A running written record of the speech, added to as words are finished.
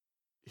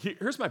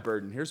Here's my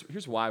burden.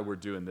 Here's why we're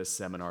doing this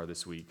seminar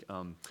this week.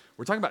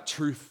 We're talking about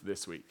truth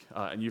this week,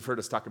 and you've heard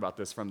us talk about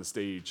this from the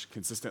stage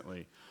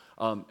consistently.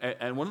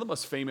 And one of the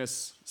most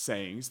famous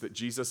sayings that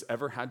Jesus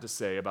ever had to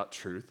say about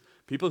truth,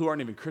 people who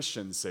aren't even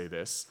Christians say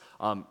this.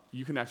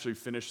 You can actually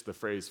finish the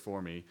phrase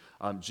for me.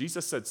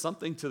 Jesus said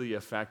something to the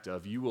effect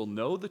of, "You will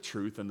know the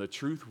truth, and the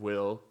truth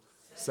will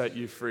set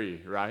you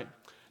free," right?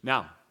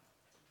 Now,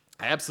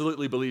 I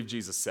absolutely believe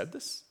Jesus said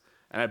this.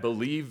 And I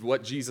believe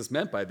what Jesus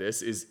meant by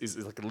this is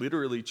like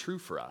literally true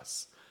for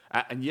us.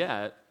 And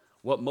yet,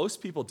 what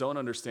most people don't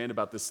understand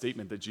about this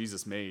statement that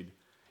Jesus made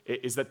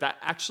is that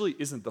actually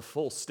isn't the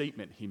full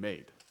statement he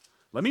made.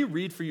 Let me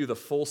read for you the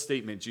full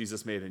statement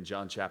Jesus made in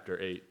John chapter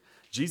 8.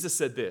 Jesus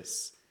said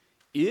this,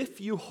 "If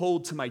you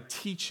hold to my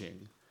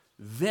teaching,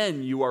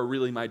 then you are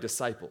really my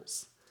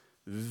disciples.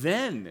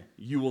 Then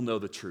you will know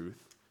the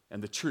truth,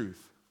 and the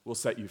truth will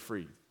set you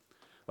free."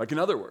 Like in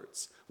other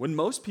words, when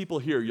most people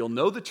hear, "You'll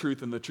know the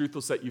truth and the truth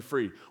will set you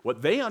free,"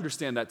 what they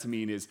understand that to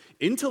mean is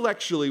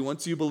intellectually,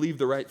 once you believe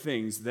the right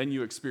things, then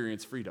you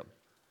experience freedom.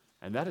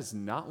 And that is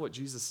not what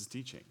Jesus is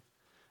teaching.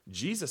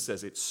 Jesus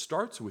says it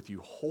starts with you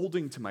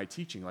holding to my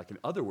teaching. Like in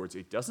other words,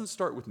 it doesn't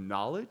start with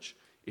knowledge,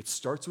 it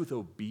starts with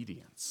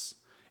obedience.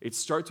 It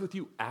starts with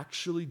you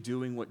actually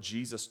doing what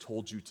Jesus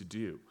told you to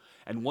do.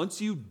 And once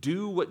you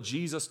do what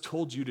Jesus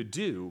told you to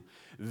do,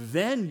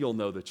 then you'll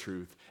know the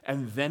truth,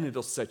 and then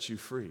it'll set you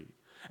free.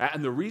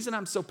 And the reason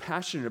I'm so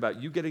passionate about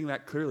you getting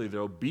that clearly, that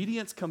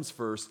obedience comes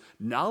first,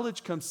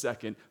 knowledge comes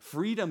second,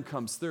 freedom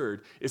comes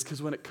third, is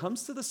because when it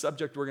comes to the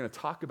subject we're going to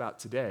talk about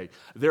today,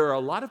 there are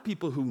a lot of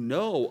people who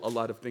know a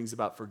lot of things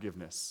about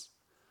forgiveness.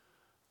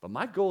 But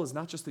my goal is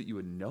not just that you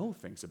would know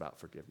things about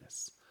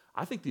forgiveness.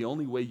 I think the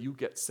only way you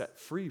get set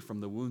free from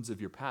the wounds of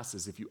your past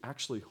is if you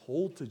actually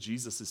hold to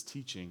Jesus'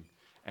 teaching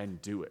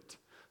and do it.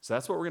 So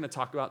that's what we're going to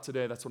talk about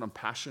today. That's what I'm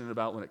passionate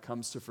about when it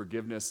comes to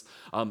forgiveness.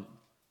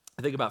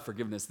 I think about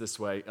forgiveness this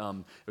way.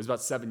 It was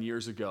about 7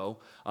 years ago.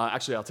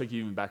 Actually, I'll take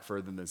you even back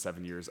further than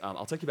 7 years.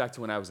 I'll take you back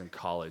to when I was in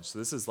college. So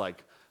this is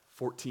like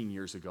 14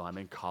 years ago. I'm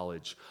in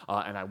college,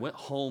 and I went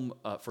home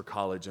for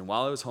college, and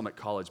while I was home at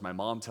college, my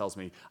mom tells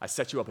me, "I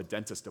set you up a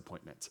dentist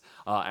appointment."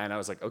 And I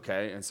was like,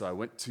 okay, and so I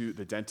went to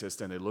the dentist,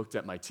 and they looked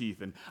at my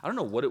teeth, and I don't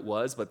know what it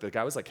was, but the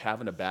guy was like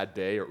having a bad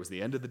day, or it was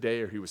the end of the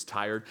day, or he was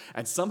tired,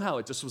 and somehow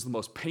it just was the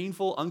most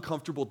painful,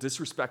 uncomfortable,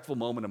 disrespectful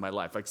moment of my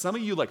life. Like some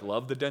of you like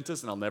love the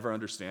dentist, and I'll never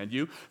understand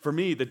you. For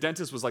me, the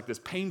dentist was like this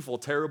painful,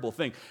 terrible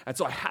thing, and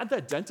so I had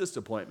that dentist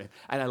appointment,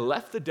 and I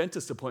left the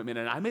dentist appointment,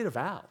 and I made a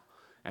vow,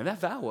 and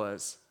that vow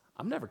was,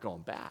 I'm never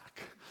going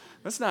back.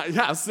 That's not,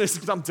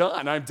 I'm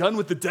done. I'm done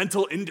with the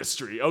dental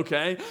industry,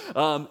 okay?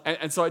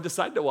 And so I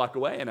decided to walk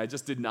away, and I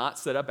just did not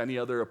set up any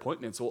other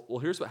appointments. Well,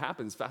 here's what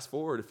happens. Fast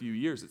forward a few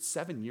years. It's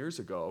 7 years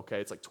ago, okay?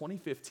 It's like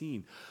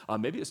 2015.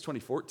 Maybe it's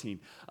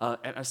 2014.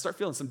 And I start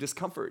feeling some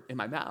discomfort in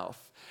my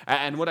mouth.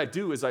 And what I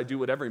do is I do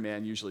what every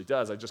man usually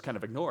does. I just kind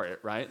of ignore it,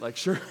 right? Like,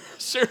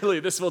 surely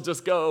this will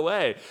just go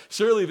away.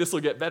 Surely this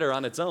will get better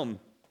on its own.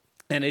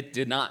 And it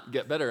did not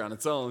get better on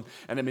its own.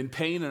 And I'm in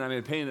pain, and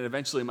And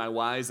eventually my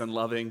wise and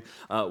loving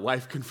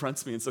wife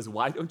confronts me and says,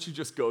 "Why don't you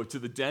just go to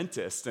the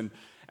dentist?"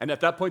 And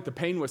at that point, the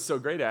pain was so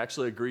great, I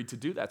actually agreed to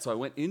do that. So I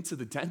went into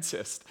the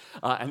dentist,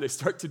 and they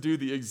start to do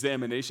the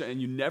examination. And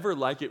you never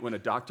like it when a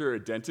doctor or a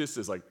dentist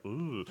is like,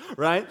 "Ooh,"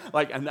 right?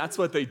 And that's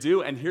what they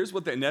do. And here's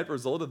what the net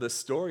result of this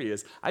story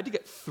is. I had to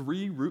get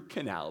 3 root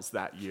canals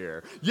that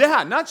year.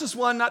 Yeah, not just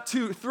 1, not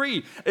 2,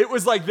 3. It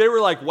was like, they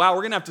were like, wow,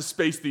 we're going to have to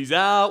space these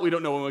out. We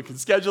don't know when we can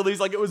schedule these.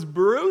 Like, it was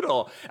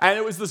brutal. And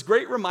it was this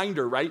great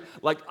reminder, right?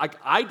 Like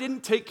I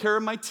didn't take care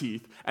of my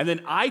teeth, and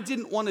then I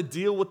didn't want to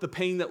deal with the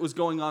pain that was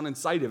going on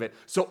inside of it.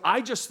 So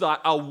I just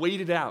thought, I'll wait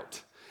it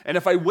out. And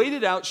if I wait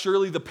it out,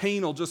 surely the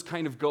pain will just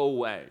kind of go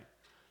away.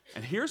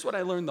 And here's what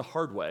I learned the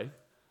hard way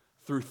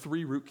through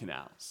 3 root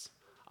canals.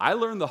 I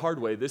learned the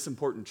hard way this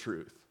important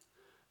truth,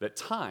 that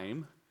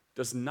time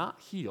does not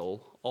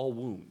heal all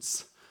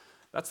wounds.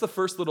 That's the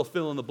first little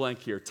fill in the blank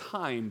here.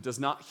 Time does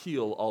not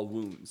heal all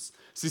wounds.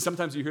 See,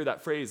 sometimes you hear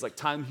that phrase, like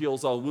time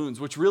heals all wounds,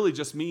 which really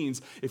just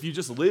means if you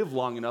just live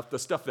long enough, the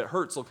stuff that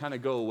hurts will kind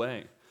of go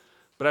away.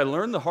 But I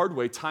learned the hard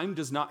way, time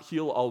does not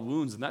heal all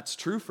wounds, and that's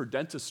true for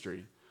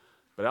dentistry.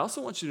 But I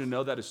also want you to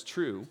know that is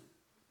true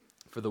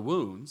for the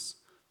wounds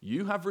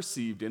you have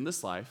received in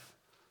this life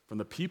from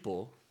the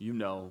people you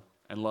know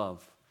and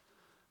love.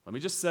 Let me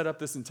just set up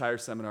this entire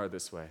seminar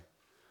this way.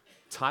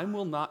 Time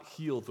will not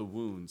heal the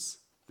wounds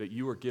that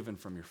you were given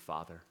from your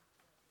father.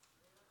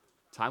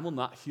 Time will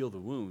not heal the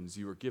wounds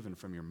you were given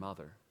from your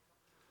mother,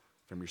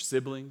 from your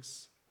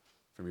siblings,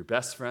 from your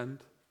best friend,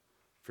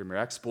 from your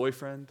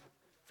ex-boyfriend,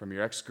 from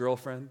your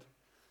ex-girlfriend,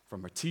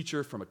 from a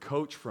teacher, from a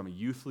coach, from a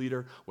youth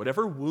leader,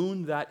 whatever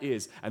wound that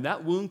is. And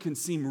that wound can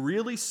seem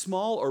really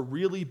small or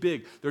really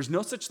big. There's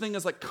no such thing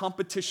as like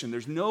competition.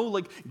 There's no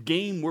like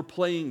game we're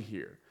playing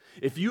here.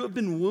 If you have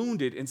been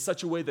wounded in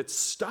such a way that's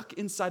stuck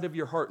inside of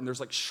your heart and there's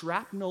like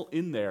shrapnel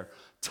in there,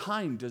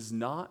 time does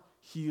not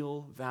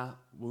heal that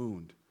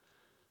wound.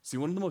 See,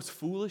 one of the most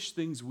foolish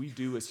things we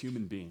do as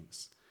human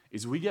beings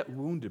is we get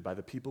wounded by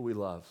the people we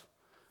love.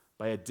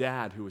 by a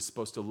dad who was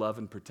supposed to love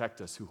and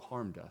protect us who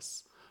harmed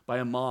us, by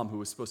a mom who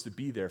was supposed to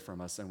be there from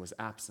us and was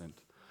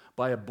absent,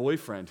 by a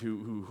boyfriend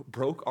who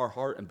broke our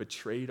heart and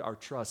betrayed our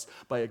trust,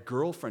 by a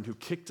girlfriend who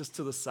kicked us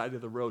to the side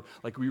of the road.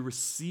 Like, we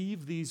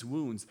receive these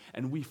wounds,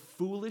 and we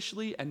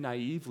foolishly and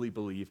naively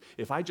believe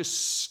if I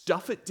just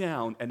stuff it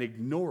down and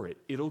ignore it,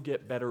 it'll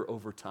get better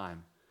over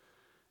time.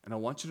 And I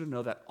want you to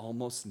know that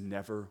almost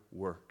never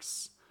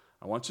works.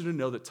 I want you to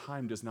know that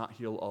time does not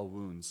heal all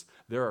wounds.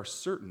 There are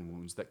certain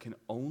wounds that can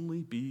only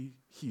be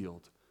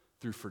healed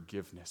through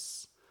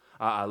forgiveness.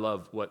 I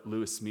love what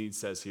Lewis Smead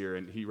says here,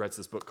 and he writes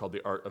this book called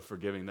The Art of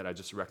Forgiving that I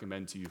just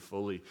recommend to you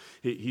fully.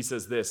 He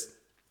says this: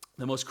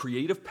 the most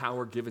creative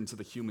power given to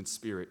the human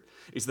spirit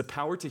is the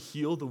power to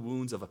heal the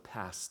wounds of a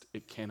past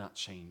it cannot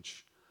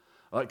change.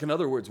 Like, in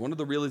other words, one of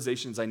the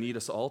realizations I need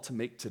us all to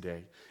make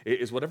today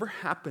is whatever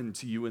happened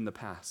to you in the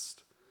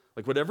past,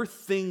 like whatever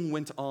thing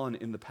went on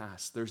in the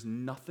past, there's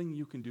nothing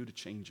you can do to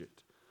change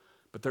it.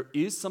 But there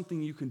is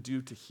something you can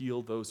do to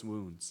heal those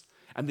wounds.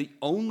 And the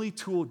only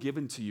tool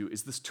given to you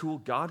is this tool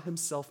God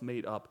himself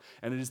made up,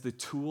 and it is the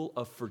tool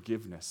of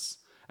forgiveness.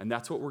 And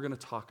that's what we're going to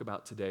talk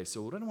about today.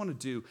 So what I want to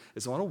do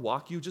is I want to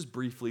walk you just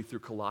briefly through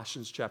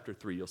Colossians chapter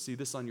 3. You'll see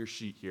this on your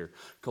sheet here.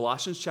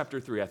 Colossians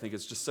chapter 3, I think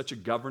it's just such a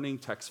governing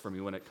text for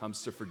me when it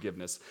comes to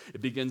forgiveness.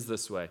 It begins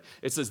this way.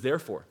 It says,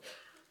 therefore,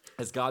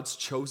 as God's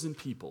chosen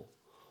people,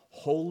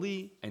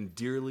 holy and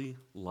dearly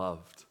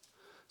loved.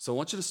 So I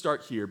want you to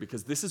start here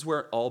because this is where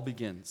it all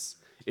begins.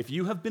 If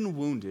you have been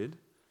wounded,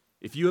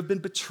 if you have been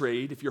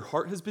betrayed, if your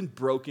heart has been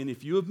broken,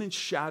 if you have been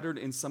shattered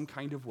in some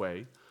kind of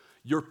way,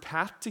 your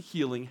path to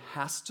healing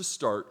has to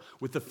start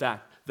with the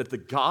fact that the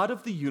God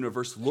of the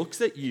universe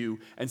looks at you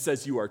and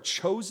says, you are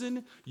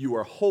chosen, you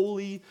are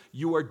holy,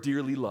 you are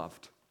dearly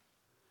loved.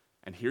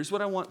 And here's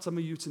what I want some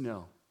of you to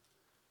know.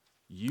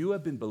 You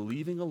have been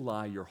believing a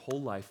lie your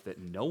whole life that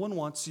no one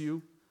wants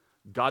you,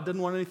 God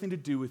doesn't want anything to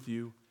do with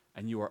you,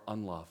 and you are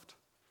unloved.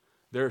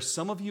 There are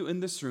some of you in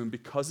this room,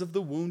 because of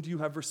the wound you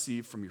have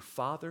received from your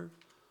father,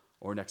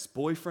 or an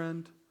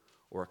ex-boyfriend,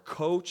 or a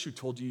coach who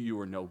told you you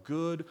were no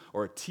good,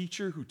 or a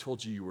teacher who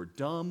told you you were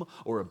dumb,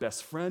 or a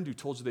best friend who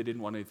told you they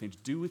didn't want anything to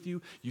do with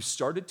you. You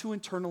started to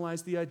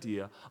internalize the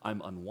idea,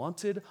 I'm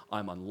unwanted,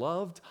 I'm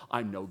unloved,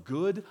 I'm no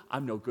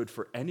good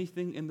for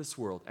anything in this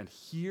world. And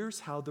here's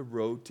how the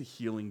road to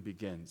healing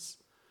begins.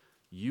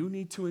 You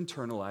need to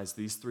internalize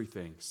these three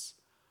things.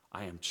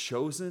 I am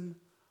chosen,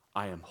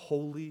 I am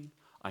holy,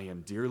 I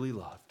am dearly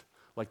loved.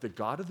 Like, the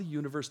God of the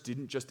universe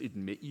didn't just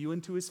admit you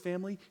into his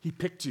family, he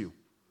picked you.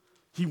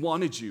 He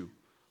wanted you.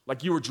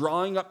 Like, you were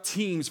drawing up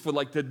teams for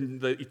like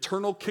the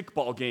eternal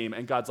kickball game,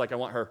 and God's like, I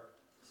want her.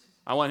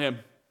 I want him.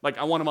 Like,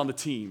 I want him on the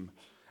team.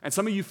 And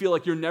some of you feel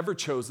like you're never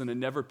chosen and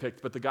never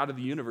picked, but the God of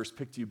the universe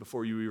picked you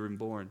before you were even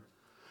born.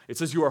 It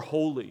says you are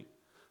holy.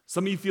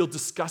 Some of you feel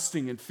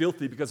disgusting and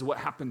filthy because of what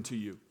happened to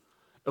you.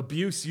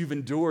 Abuse you've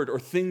endured or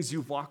things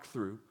you've walked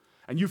through.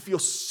 And you feel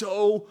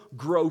so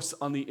gross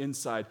on the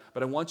inside.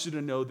 But I want you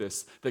to know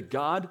this, that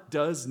God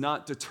does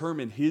not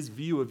determine his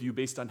view of you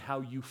based on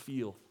how you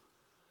feel.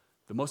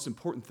 The most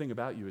important thing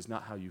about you is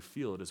not how you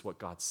feel, it is what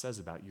God says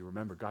about you.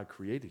 Remember, God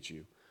created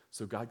you,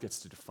 so God gets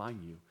to define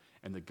you.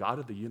 And the God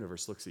of the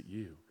universe looks at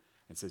you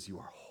and says, you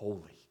are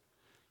holy,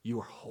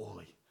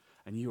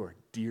 and you are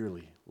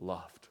dearly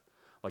loved.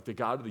 Like, the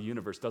God of the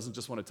universe doesn't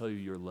just want to tell you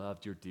you're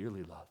loved, you're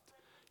dearly loved.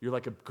 You're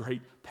like a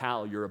great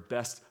pal. You're a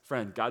best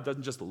friend. God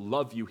doesn't just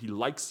love you. He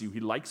likes you. He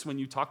likes when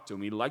you talk to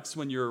him. He likes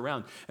when you're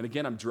around. And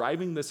again, I'm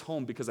driving this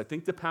home because I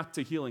think the path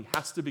to healing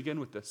has to begin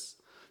with this.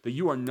 That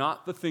you are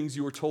not the things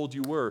you were told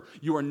you were.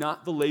 You are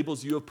not the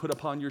labels you have put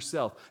upon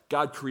yourself.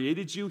 God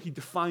created you. He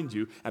defined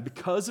you. And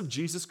because of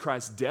Jesus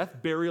Christ's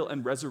death, burial,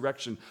 and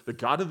resurrection, the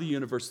God of the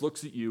universe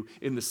looks at you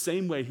in the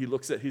same way he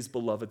looks at his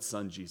beloved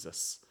son,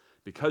 Jesus.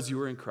 Because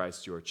you are in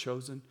Christ, you are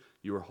chosen,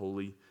 you are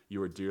holy,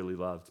 you are dearly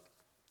loved.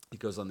 It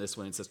goes on this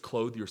way and says,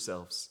 clothe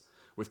yourselves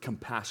with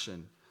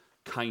compassion,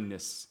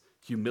 kindness,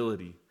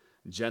 humility,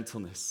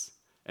 gentleness,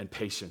 and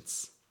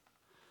patience.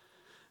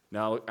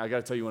 Now, I got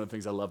to tell you one of the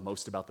things I love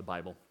most about the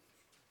Bible.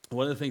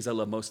 One of the things I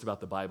love most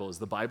about the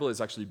Bible is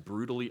actually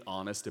brutally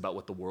honest about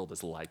what the world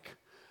is like.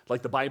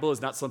 Like, the Bible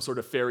is not some sort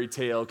of fairy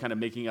tale kind of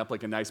making up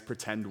like a nice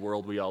pretend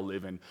world we all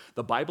live in.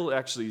 The Bible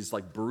actually is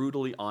like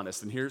brutally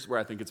honest, and here's where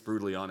I think it's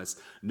brutally honest.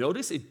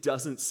 Notice it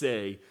doesn't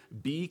say,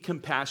 be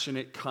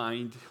compassionate,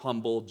 kind,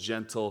 humble,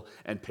 gentle,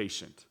 and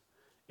patient.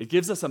 It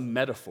gives us a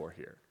metaphor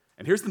here,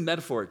 and here's the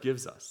metaphor it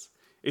gives us.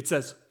 It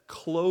says,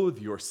 clothe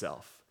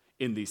yourself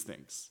in these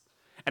things.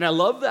 And I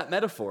love that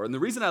metaphor, and the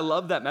reason I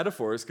love that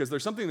metaphor is because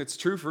there's something that's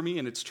true for me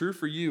and it's true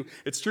for you.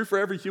 It's true for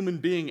every human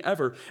being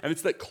ever, and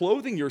it's that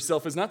clothing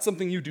yourself is not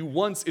something you do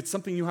once, it's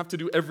something you have to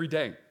do every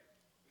day.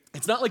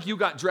 It's not like you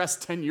got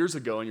dressed 10 years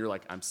ago and you're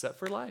like, I'm set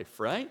for life,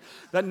 right?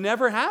 That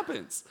never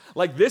happens.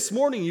 Like, this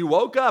morning you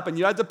woke up and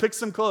you had to pick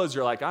some clothes.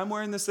 You're like, I'm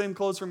wearing the same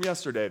clothes from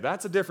yesterday.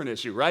 That's a different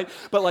issue, right?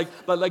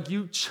 But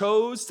you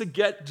chose to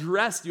get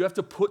dressed. You have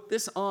to put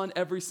this on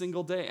every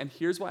single day. And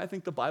here's why I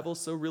think the Bible is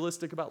so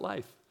realistic about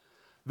life.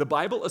 The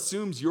Bible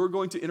assumes you're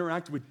going to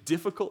interact with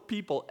difficult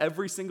people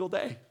every single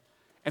day.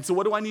 And so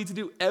what do I need to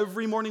do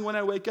every morning when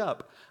I wake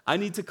up? I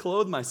need to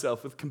clothe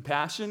myself with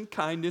compassion,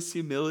 kindness,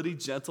 humility,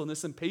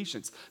 gentleness, and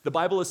patience. The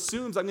Bible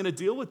assumes I'm going to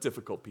deal with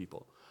difficult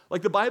people.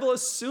 Like the Bible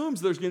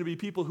assumes there's going to be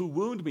people who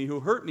wound me,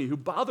 who hurt me, who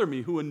bother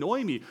me, who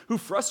annoy me, who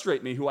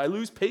frustrate me, who I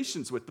lose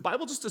patience with. The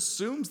Bible just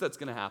assumes that's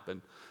going to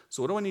happen.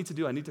 So what do I need to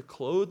do? I need to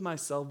clothe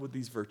myself with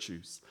these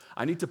virtues.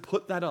 I need to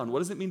put that on. What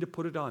does it mean to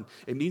put it on?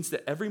 It means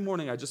that every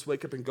morning I just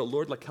wake up and go,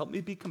 Lord, like help me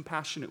be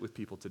compassionate with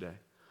people today.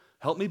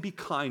 Help me be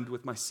kind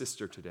with my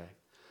sister today.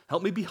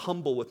 Help me be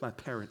humble with my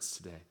parents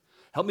today.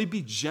 Help me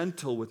be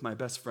gentle with my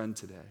best friend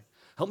today.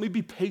 Help me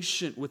be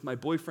patient with my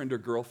boyfriend or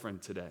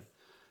girlfriend today.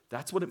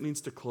 That's what it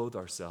means to clothe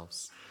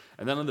ourselves.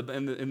 And then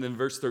in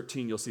verse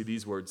 13, you'll see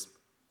these words.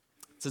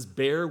 It says,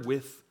 bear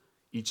with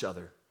each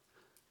other.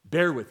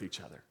 Bear with each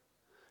other.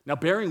 Now,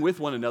 bearing with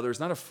one another is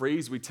not a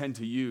phrase we tend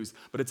to use,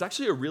 but it's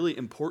actually a really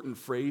important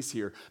phrase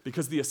here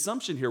because the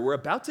assumption here, we're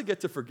about to get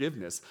to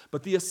forgiveness,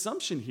 but the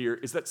assumption here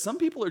is that some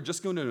people are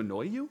just going to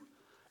annoy you.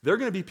 There are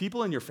going to be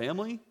people in your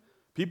family,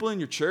 people in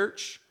your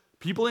church,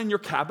 people in your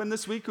cabin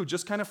this week who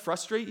just kind of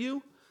frustrate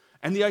you.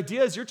 And the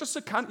idea is you're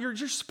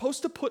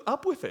supposed to put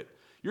up with it.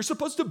 You're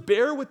supposed to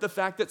bear with the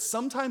fact that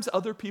sometimes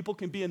other people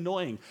can be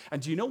annoying.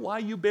 And do you know why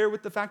you bear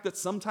with the fact that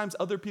sometimes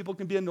other people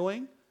can be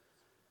annoying?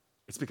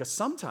 It's because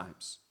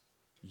sometimes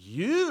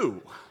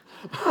you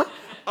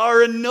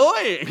are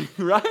annoying,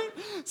 right?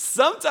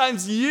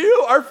 Sometimes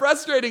you are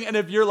frustrating. And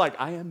if you're like,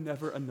 I am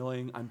never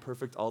annoying, I'm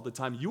perfect all the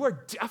time, you are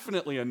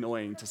definitely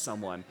annoying to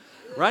someone,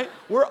 right?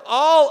 We're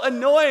all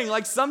annoying.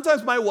 Like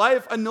sometimes my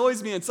wife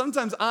annoys me and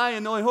sometimes I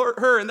annoy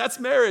her, and that's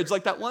marriage,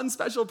 like that one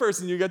special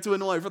person you get to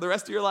annoy for the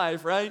rest of your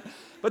life, right?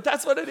 But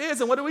that's what it is.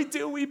 And what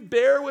do? We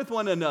bear with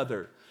one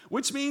another.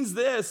 Which means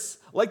this,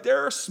 like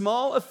there are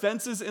small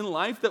offenses in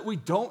life that we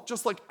don't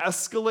just like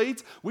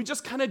escalate. We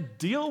just kind of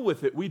deal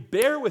with it. We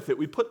bear with it.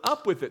 We put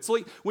up with it. So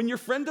like when your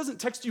friend doesn't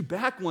text you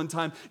back one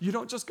time, you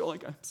don't just go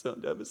like, I'm so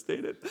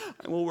devastated.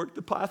 I will work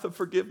the path of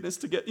forgiveness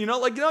to get,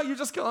 you're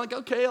just kind of like,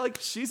 okay, like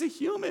she's a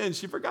human.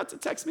 She forgot to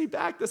text me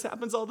back. This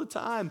happens all the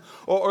time.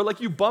 Or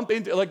like you bump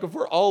into, like if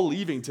we're all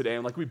leaving today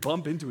and like we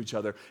bump into each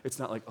other, it's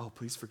not like, oh,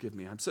 please forgive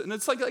me. And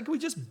it's like we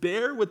just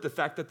bear with the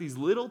fact that these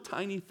little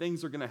tiny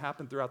things are going to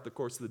happen throughout the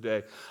course of the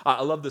day.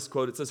 I love this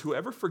quote. It says,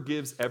 whoever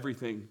forgives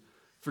everything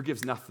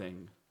forgives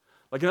nothing.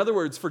 Like in other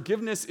words,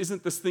 forgiveness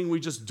isn't this thing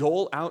we just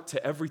dole out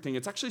to everything.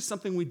 It's actually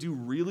something we do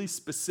really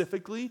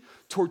specifically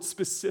towards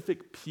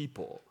specific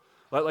people.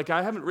 Like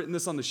I haven't written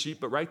this on the sheet,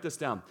 but write this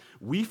down.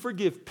 We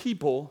forgive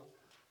people,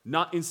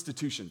 not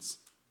institutions.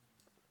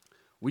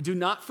 We do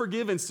not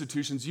forgive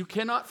institutions. You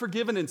cannot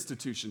forgive an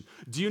institution.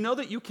 Do you know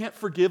that you can't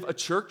forgive a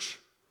church?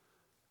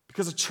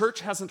 Because a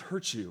church hasn't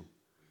hurt you.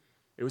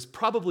 It was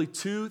probably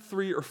 2,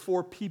 3, or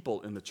 4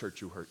 people in the church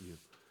who hurt you.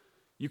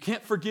 You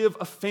can't forgive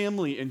a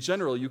family in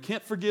general. You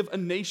can't forgive a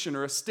nation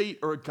or a state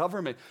or a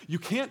government. You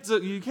can't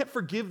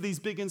forgive these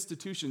big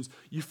institutions.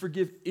 You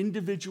forgive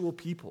individual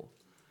people.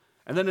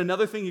 And then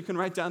another thing you can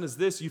write down is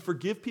this. You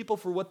forgive people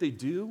for what they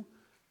do,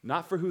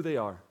 not for who they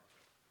are.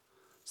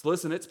 So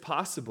listen, it's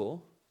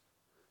possible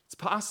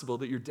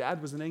that your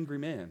dad was an angry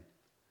man.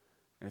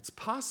 And it's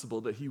possible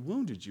that he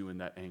wounded you in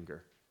that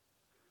anger.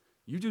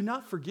 You do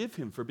not forgive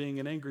him for being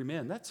an angry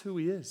man. That's who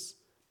he is.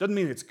 Doesn't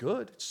mean it's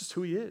good. It's just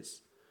who he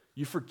is.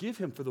 You forgive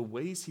him for the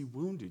ways he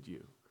wounded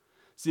you.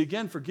 See,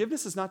 again,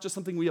 forgiveness is not just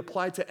something we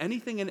apply to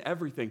anything and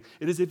everything.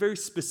 It is a very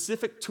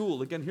specific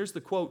tool. Again, here's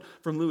the quote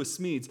from Lewis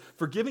Smedes.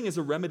 Forgiving is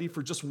a remedy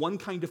for just one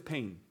kind of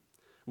pain.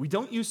 We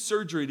don't use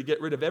surgery to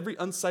get rid of every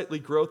unsightly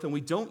growth, and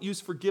we don't use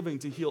forgiving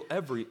to heal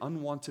every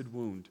unwanted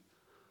wound.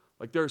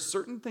 Like there are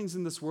certain things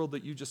in this world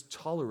that you just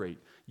tolerate,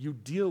 you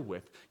deal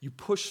with, you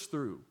push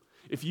through.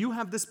 If you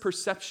have this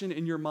perception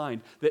in your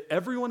mind that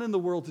everyone in the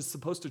world is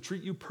supposed to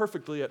treat you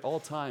perfectly at all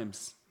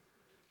times,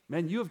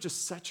 man, you have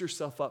just set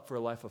yourself up for a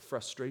life of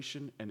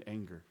frustration and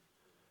anger.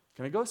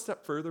 Can I go a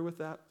step further with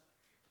that?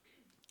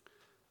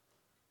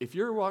 If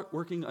you're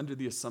working under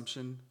the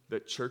assumption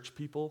that church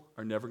people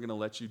are never going to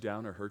let you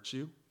down or hurt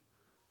you,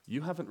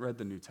 you haven't read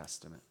the New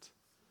Testament.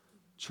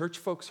 Church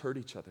folks hurt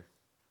each other.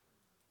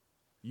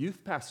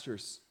 Youth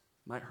pastors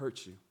might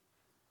hurt you.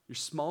 Your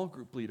small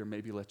group leader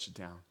maybe let you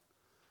down.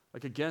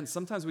 Like again,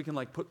 sometimes we can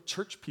like put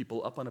church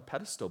people up on a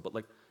pedestal, but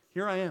like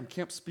here I am,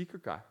 camp speaker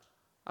guy.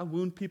 I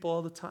wound people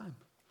all the time.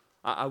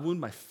 I wound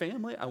my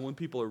family. I wound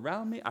people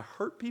around me. I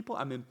hurt people.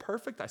 I'm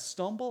imperfect. I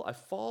stumble. I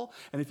fall.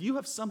 And if you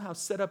have somehow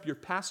set up your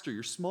pastor,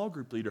 your small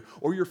group leader,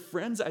 or your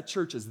friends at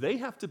churches, they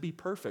have to be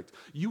perfect.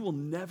 You will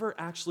never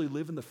actually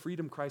live in the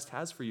freedom Christ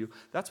has for you.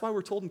 That's why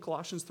we're told in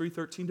Colossians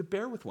 3:13 to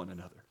bear with one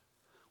another.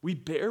 We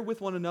bear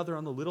with one another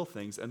on the little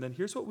things, and then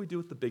here's what we do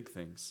with the big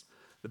things.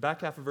 The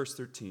back half of verse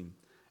 13.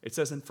 It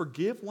says, and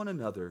forgive one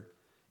another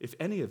if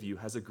any of you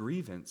has a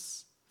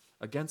grievance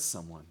against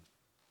someone.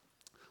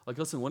 Like,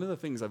 listen, one of the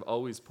things I've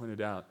always pointed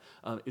out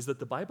is that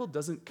the Bible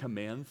doesn't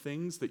command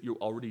things that you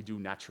already do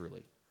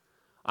naturally.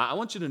 I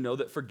want you to know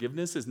that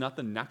forgiveness is not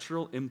the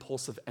natural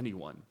impulse of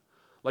anyone.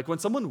 Like when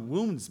someone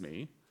wounds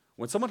me,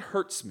 when someone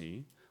hurts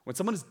me, When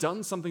someone has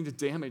done something to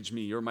damage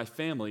me or my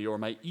family or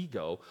my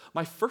ego,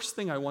 my first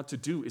thing I want to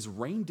do is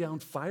rain down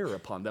fire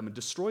upon them and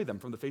destroy them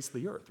from the face of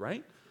the earth,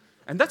 right?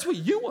 And that's what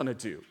you want to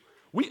do.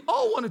 We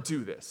all want to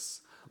do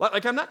this.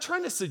 Like, I'm not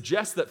trying to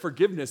suggest that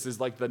forgiveness is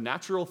like the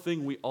natural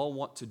thing we all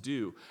want to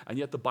do. And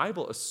yet the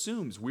Bible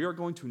assumes we are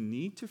going to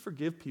need to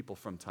forgive people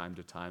from time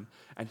to time.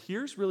 And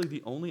here's really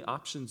the only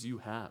options you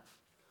have.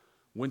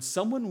 When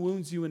someone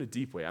wounds you in a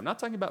deep way, I'm not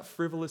talking about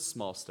frivolous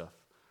small stuff.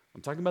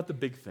 I'm talking about the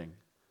big thing.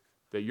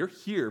 That you're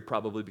here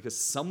probably because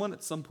someone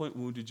at some point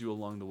wounded you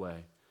along the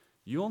way.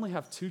 You only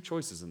have two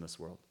choices in this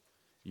world.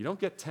 You don't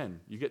get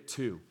 10, you get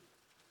 2.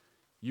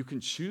 You can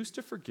choose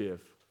to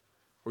forgive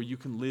or you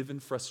can live in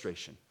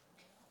frustration.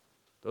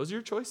 Those are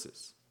your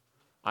choices.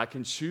 I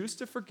can choose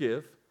to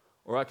forgive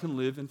or I can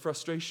live in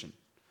frustration.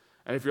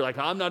 And if you're like,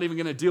 I'm not even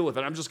going to deal with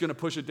it, I'm just going to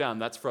push it down,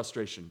 that's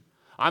frustration.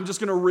 I'm just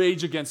going to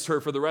rage against her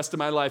for the rest of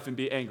my life and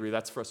be angry,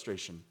 that's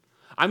frustration.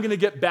 I'm going to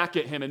get back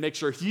at him and make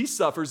sure he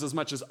suffers as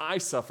much as I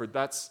suffered,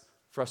 that's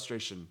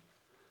frustration.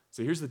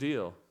 So here's the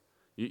deal.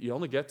 You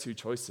only get 2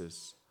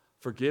 choices,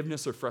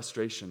 forgiveness or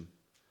frustration.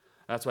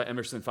 That's why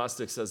Emerson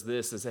Fosdick says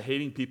this, is that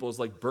hating people is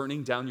like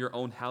burning down your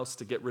own house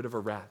to get rid of a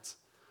rat.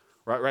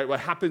 Right? What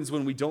happens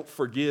when we don't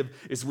forgive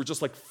is we're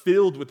just like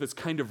filled with this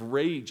kind of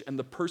rage, and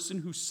the person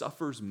who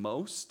suffers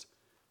most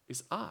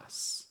is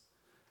us.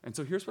 And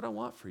so here's what I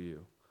want for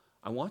you.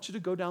 I want you to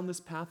go down this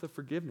path of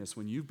forgiveness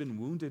when you've been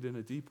wounded in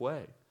a deep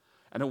way.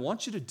 And I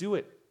want you to do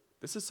it,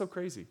 this is so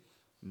crazy,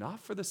 not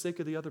for the sake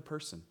of the other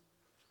person.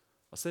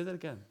 I'll say that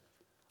again.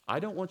 I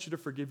don't want you to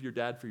forgive your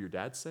dad for your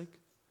dad's sake.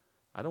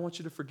 I don't want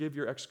you to forgive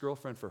your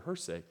ex-girlfriend for her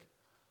sake.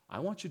 I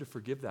want you to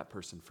forgive that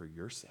person for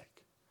your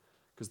sake.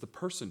 Because the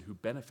person who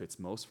benefits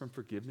most from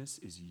forgiveness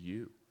is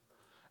you.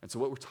 And so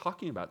what we're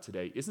talking about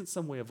today isn't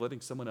some way of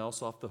letting someone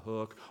else off the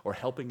hook or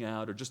helping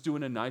out or just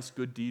doing a nice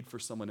good deed for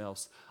someone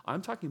else.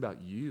 I'm talking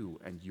about you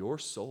and your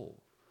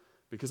soul.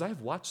 Because I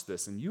have watched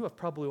this, and you have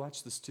probably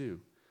watched this too.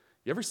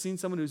 You ever seen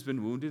someone who's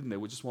been wounded and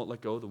they just won't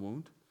let go of the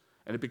wound?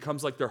 And it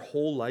becomes like their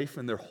whole life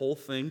and their whole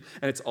thing,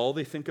 and it's all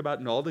they think about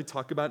and all they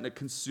talk about, and it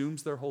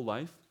consumes their whole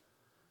life?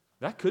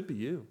 That could be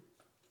you.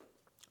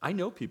 I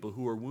know people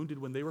who were wounded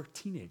when they were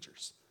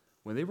teenagers,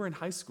 when they were in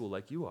high school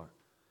like you are,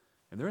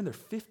 and they're in their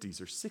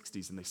 50s or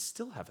 60s, and they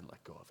still haven't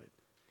let go of it.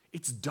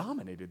 It's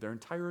dominated their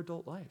entire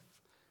adult life,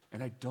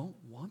 and I don't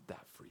want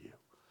that for you.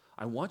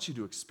 I want you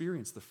to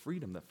experience the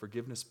freedom that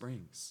forgiveness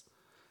brings.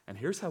 And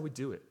here's how we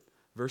do it.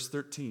 Verse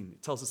 13,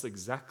 it tells us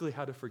exactly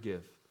how to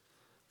forgive.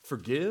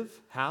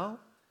 Forgive, how?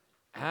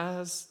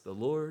 As the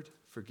Lord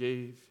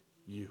forgave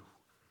you.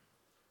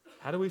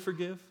 How do we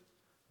forgive?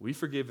 We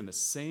forgive in the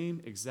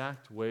same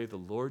exact way the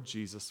Lord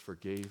Jesus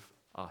forgave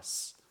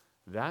us.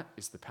 That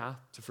is the path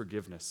to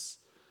forgiveness.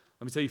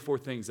 Let me tell you 4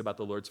 things about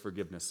the Lord's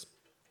forgiveness.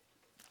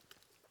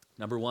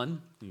 Number 1,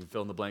 you can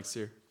fill in the blanks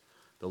here.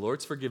 The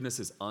Lord's forgiveness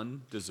is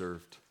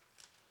undeserved.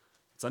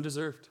 It's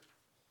undeserved.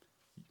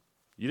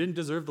 You didn't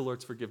deserve the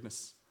Lord's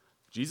forgiveness.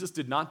 Jesus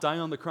did not die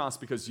on the cross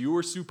because you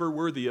were super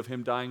worthy of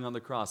him dying on the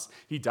cross.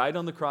 He died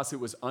on the cross. It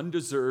was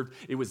undeserved.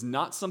 It was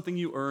not something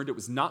you earned. It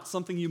was not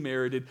something you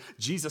merited.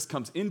 Jesus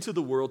comes into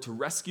the world to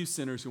rescue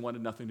sinners who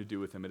wanted nothing to do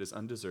with him. It is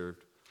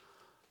undeserved.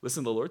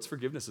 Listen, the Lord's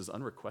forgiveness is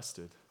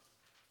unrequested.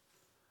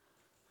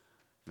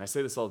 And I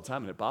say this all the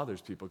time, and it bothers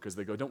people because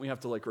they go, don't we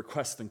have to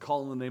request and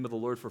call in the name of the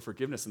Lord for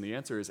forgiveness? And the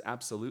answer is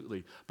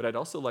absolutely. But I'd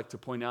also like to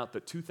point out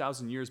that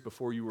 2,000 years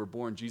before you were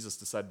born, Jesus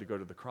decided to go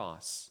to the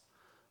cross.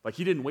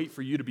 He didn't wait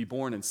for you to be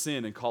born in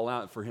sin and call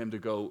out for him to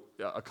go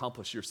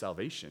accomplish your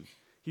salvation.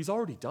 He's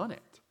already done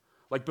it.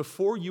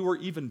 Before you were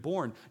even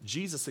born,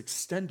 Jesus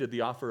extended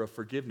the offer of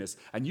forgiveness.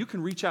 And you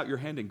can reach out your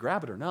hand and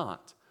grab it or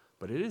not,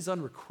 but it is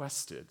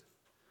unrequested.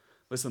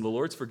 Listen, the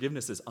Lord's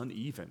forgiveness is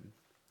uneven.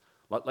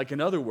 In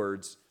other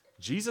words,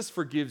 Jesus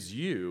forgives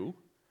you,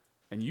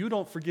 and you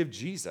don't forgive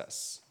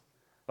Jesus.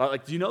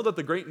 Do you know that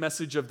the great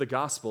message of the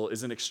gospel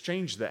is an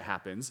exchange that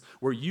happens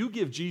where you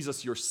give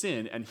Jesus your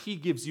sin and he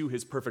gives you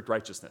his perfect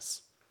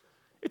righteousness?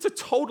 It's a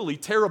totally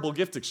terrible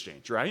gift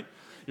exchange, right?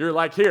 You're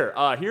like,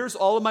 here's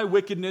all of my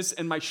wickedness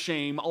and my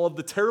shame, all of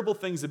the terrible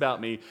things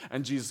about me.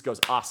 And Jesus goes,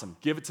 awesome,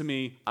 give it to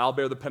me. I'll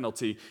bear the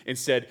penalty.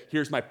 Instead,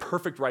 here's my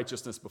perfect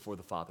righteousness before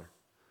the Father.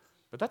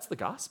 But that's the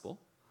gospel.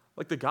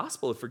 The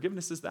gospel of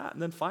forgiveness is that.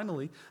 And then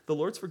finally, the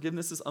Lord's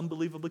forgiveness is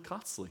unbelievably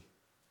costly.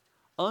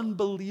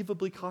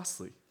 Unbelievably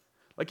costly.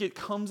 It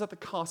comes at the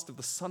cost of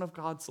the Son of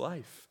God's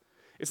life.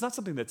 It's not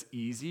something that's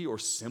easy or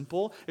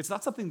simple. It's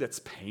not something that's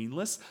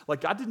painless.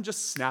 God didn't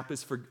just snap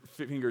his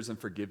fingers and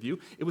forgive you.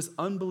 It was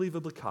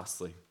unbelievably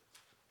costly.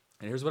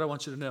 And here's what I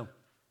want you to know.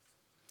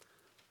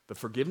 The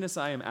forgiveness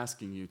I am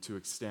asking you to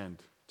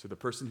extend to the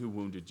person who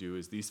wounded you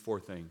is these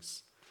 4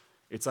 things.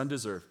 It's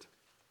undeserved.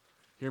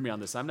 Hear me on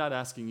this. I'm not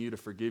asking you to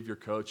forgive your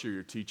coach or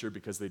your teacher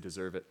because they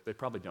deserve it. They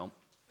probably don't.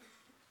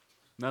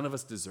 None of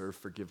us deserve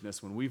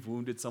forgiveness. When we've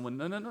wounded someone,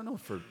 no one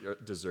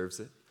deserves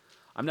it.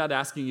 I'm not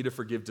asking you to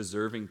forgive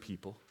deserving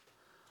people.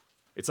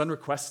 It's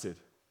unrequested.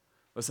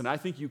 Listen, I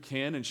think you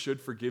can and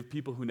should forgive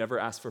people who never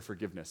ask for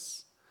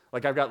forgiveness.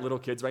 Like I've got little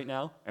kids right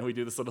now, and we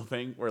do this little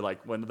thing where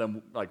like one of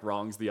them like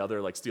wrongs the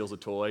other, like steals a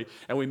toy,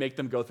 and we make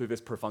them go through this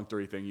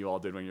perfunctory thing you all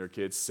did when you were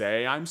kids.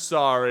 Say, I'm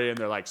sorry, and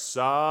they're like,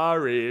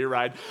 sorry,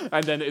 right?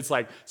 And then it's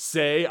like,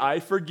 say, I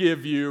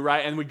forgive you,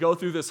 right? And we go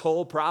through this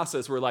whole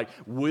process. We're like,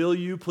 will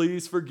you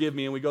please forgive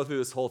me? And we go through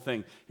this whole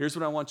thing. Here's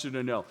what I want you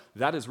to know.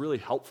 That is really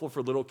helpful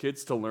for little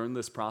kids to learn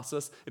this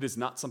process. It is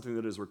not something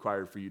that is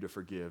required for you to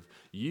forgive.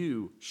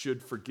 You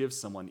should forgive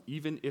someone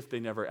even if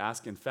they never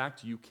ask. In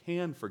fact, you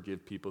can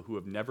forgive people who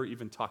have never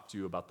even talked to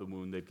you about the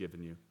wound they've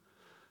given you.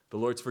 The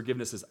Lord's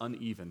forgiveness is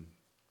uneven.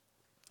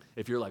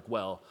 If you're like,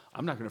 well,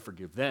 I'm not going to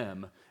forgive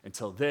them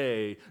until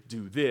they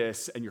do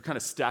this, and you're kind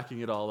of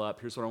stacking it all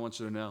up, here's what I want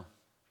you to know.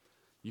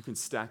 You can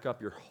stack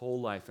up your whole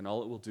life, and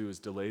all it will do is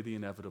delay the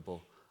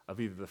inevitable of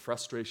either the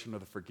frustration or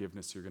the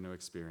forgiveness you're going to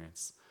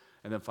experience.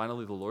 And then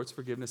finally, the Lord's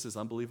forgiveness is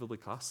unbelievably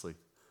costly.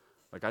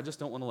 Like, I just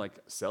don't want to like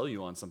sell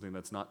you on something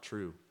that's not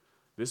true.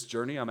 This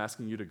journey I'm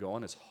asking you to go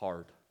on is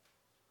hard.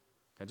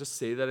 Can I just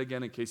say that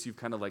again in case you've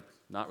kind of like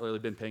not really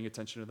been paying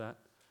attention to that?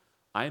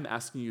 I am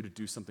asking you to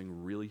do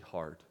something really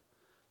hard.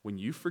 When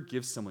you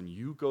forgive someone,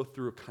 you go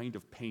through a kind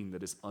of pain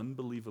that is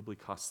unbelievably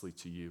costly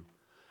to you.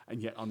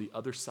 And yet on the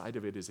other side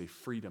of it is a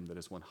freedom that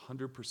is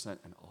 100%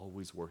 and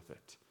always worth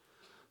it.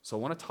 So I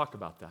want to talk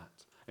about that.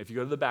 If you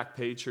go to the back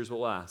page, here's what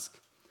we'll ask.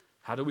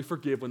 How do we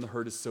forgive when the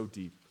hurt is so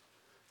deep?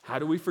 How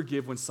do we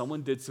forgive when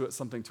someone did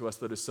something to us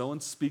that is so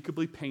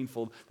unspeakably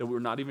painful that we're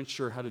not even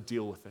sure how to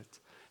deal with it?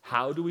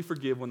 How do we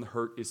forgive when the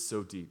hurt is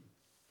so deep?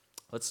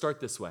 Let's start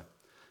this way. I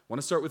want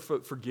to start with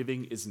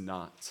forgiving is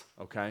not,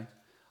 okay?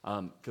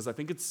 Because I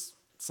think it's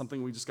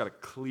something we just got to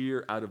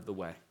clear out of the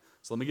way.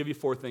 So let me give you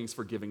 4 things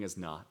forgiving is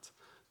not.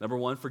 Number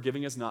 1,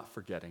 forgiving is not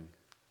forgetting.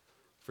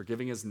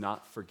 Forgiving is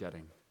not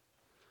forgetting.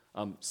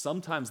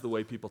 Sometimes the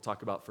way people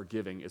talk about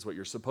forgiving is what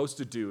you're supposed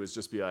to do is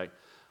just be like,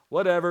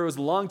 whatever, it was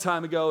a long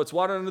time ago, it's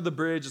water under the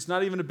bridge, it's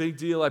not even a big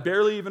deal, I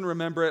barely even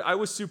remember it, I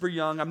was super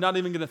young, I'm not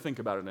even going to think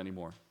about it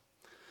anymore.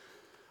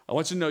 I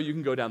want you to know you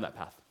can go down that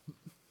path.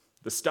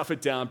 The stuff it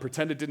down,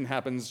 pretend it didn't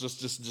happen,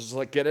 just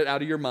like get it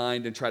out of your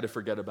mind and try to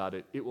forget about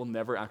it. It will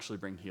never actually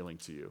bring healing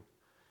to you.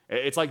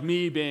 It's like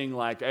me being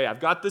like, hey, I've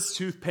got this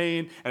tooth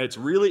pain and it's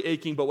really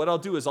aching, but what I'll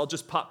do is I'll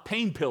just pop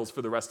pain pills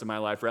for the rest of my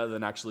life rather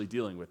than actually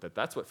dealing with it.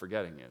 That's what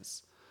forgetting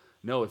is.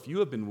 No, if you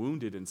have been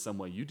wounded in some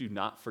way, you do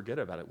not forget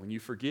about it. When you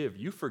forgive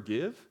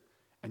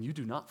and you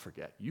do not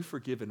forget. You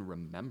forgive and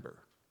remember.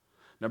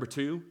 Number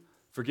 2,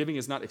 forgiving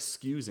is not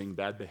excusing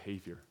bad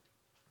behavior.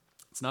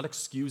 It's not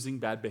excusing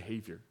bad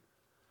behavior.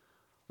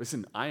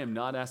 Listen, I am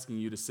not asking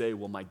you to say,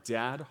 well, my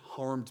dad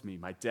harmed me,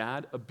 my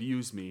dad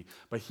abused me,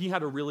 but he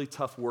had a really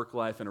tough work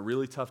life and a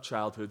really tough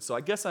childhood, so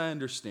I guess I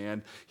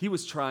understand. He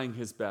was trying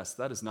his best.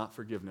 That is not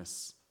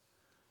forgiveness.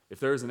 If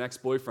there is an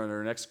ex-boyfriend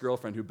or an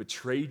ex-girlfriend who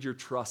betrayed your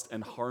trust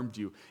and harmed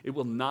you, it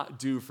will not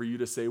do for you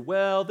to say,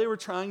 well, they were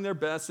trying their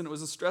best and it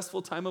was a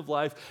stressful time of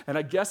life, and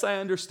I guess I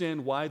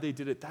understand why they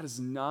did it. That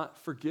is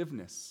not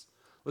forgiveness.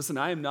 Listen,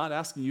 I am not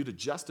asking you to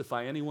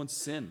justify anyone's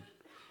sin.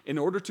 In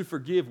order to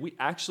forgive, we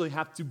actually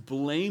have to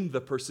blame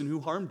the person who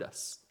harmed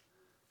us.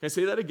 Can I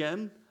say that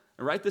again?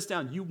 And write this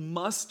down. You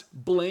must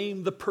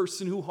blame the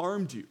person who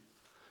harmed you.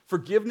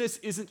 Forgiveness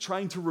isn't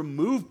trying to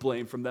remove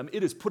blame from them.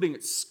 It is putting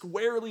it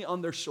squarely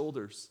on their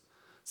shoulders,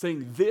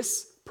 saying,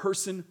 this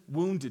person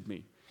wounded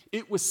me.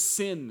 It was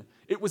sin.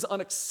 It was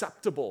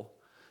unacceptable.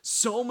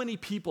 So many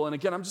people, and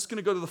again, I'm just going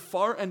to go to the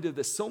far end of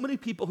this, so many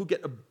people who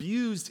get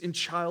abused in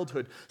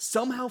childhood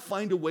somehow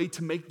find a way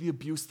to make the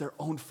abuse their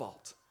own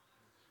fault.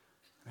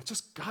 I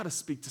just got to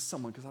speak to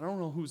someone because I don't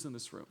know who's in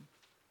this room.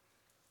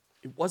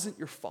 It wasn't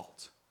your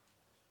fault.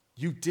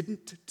 You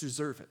didn't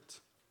deserve it.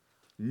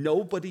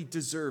 Nobody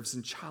deserves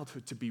in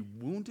childhood to be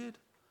wounded,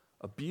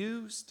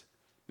 abused,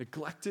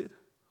 neglected,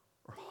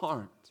 or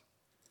harmed.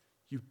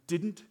 You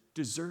didn't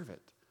deserve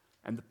it.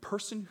 And the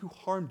person who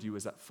harmed you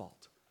is at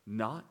fault,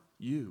 not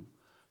you.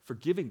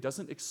 Forgiving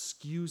doesn't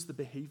excuse the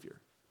behavior.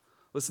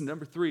 Listen,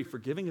 number 3,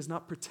 forgiving is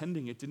not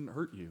pretending it didn't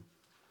hurt you.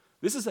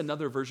 This is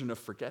another version of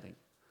forgetting.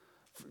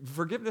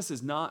 Forgiveness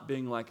is not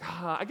being like,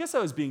 I guess I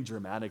was being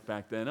dramatic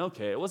back then.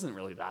 Okay, it wasn't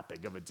really that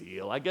big of a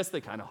deal. I guess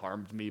they kind of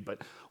harmed me, but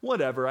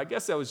whatever. I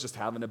guess I was just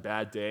having a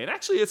bad day. And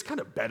actually, it's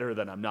kind of better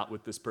that I'm not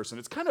with this person.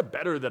 It's kind of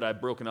better that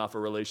I've broken off a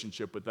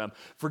relationship with them.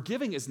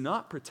 Forgiving is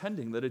not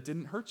pretending that it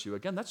didn't hurt you.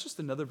 Again, that's just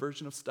another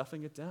version of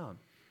stuffing it down.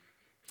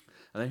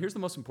 And then here's the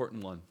most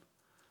important one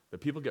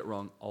that people get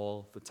wrong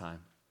all the time.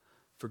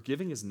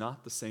 Forgiving is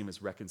not the same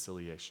as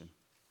reconciliation.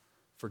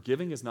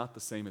 Forgiving is not the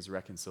same as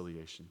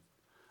reconciliation.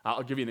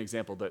 I'll give you an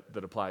example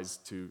that applies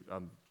to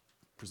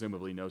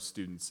presumably no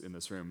students in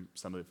this room.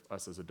 Some of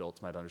us as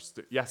adults might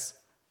understand. Yes? Can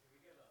we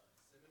get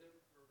a synonym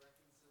for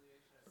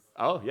reconciliation?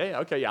 Oh, yeah,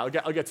 okay, yeah,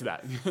 I'll get to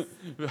that.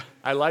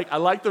 I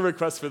like the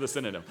request for the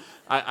synonym.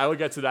 I will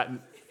get to that.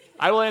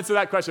 I will answer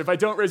that question. If I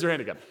don't, raise your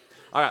hand again.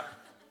 All right,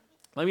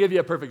 let me give you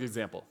a perfect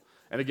example.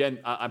 And again,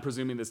 I'm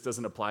presuming this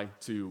doesn't apply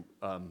to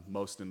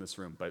most in this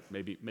room, but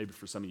maybe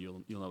for some of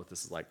you, you'll know what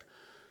this is like.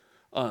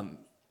 I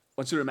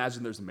want you to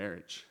imagine there's a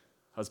marriage.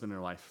 Husband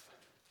and wife.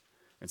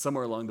 And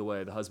somewhere along the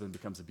way, the husband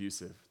becomes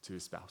abusive to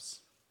his spouse.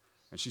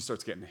 And she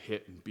starts getting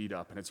hit and beat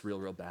up, and it's real,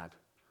 real bad.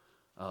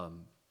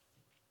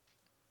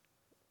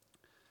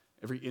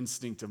 Every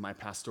instinct of my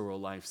pastoral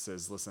life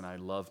says, listen, I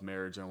love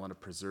marriage, and I want to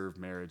preserve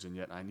marriage, and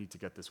yet I need to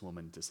get this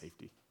woman to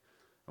safety.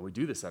 And we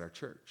do this at our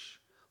church.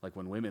 Like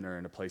when women are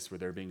in a place where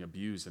they're being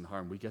abused and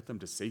harmed, we get them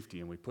to safety,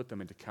 and we put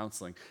them into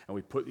counseling, and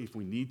we put, if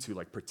we need to,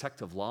 like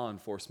protective law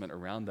enforcement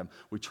around them.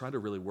 We try to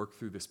really work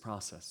through this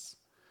process.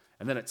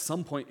 And then at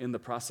some point in the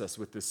process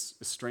with this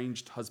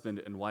estranged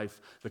husband and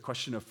wife, the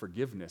question of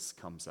forgiveness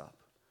comes up.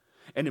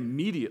 And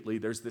immediately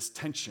there's this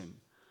tension,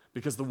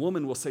 because the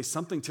woman will say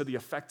something to the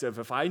effect of,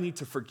 if I need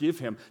to forgive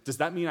him, does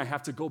that mean I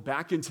have to go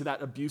back into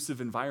that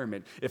abusive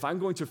environment? If I'm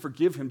going to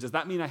forgive him, does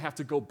that mean I have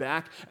to go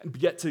back and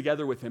get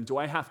together with him? Do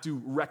I have to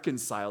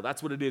reconcile?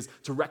 That's what it is.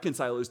 To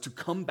reconcile is to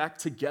come back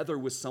together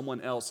with someone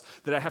else,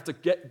 that I have to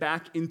get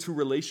back into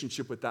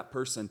relationship with that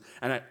person.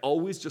 And I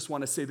always just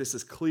want to say this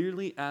as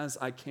clearly as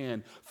I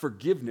can.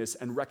 Forgiveness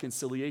and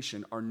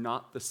reconciliation are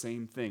not the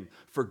same thing.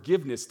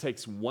 Forgiveness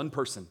takes one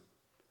person,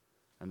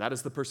 and that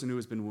is the person who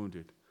has been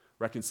wounded.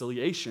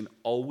 Reconciliation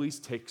always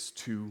takes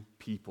two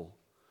people.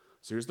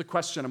 So here's the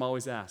question I'm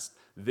always asked.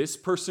 This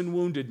person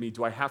wounded me.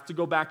 Do I have to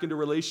go back into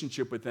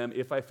relationship with them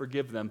if I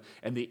forgive them?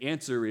 And the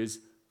answer is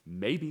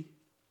maybe.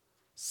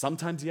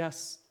 Sometimes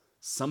yes,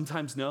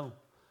 sometimes no.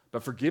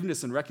 But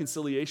forgiveness and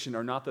reconciliation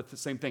are not the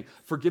same thing.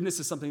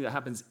 Forgiveness is something that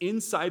happens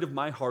inside of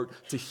my heart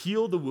to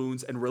heal the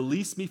wounds and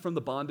release me from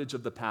the bondage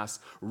of the past.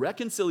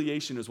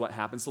 Reconciliation is what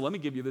happens. So let me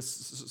give you this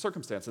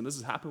circumstance, and this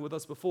has happened with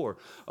us before.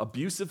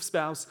 Abusive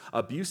spouse,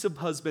 abusive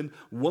husband,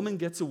 woman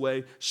gets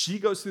away. She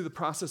goes through the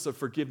process of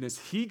forgiveness.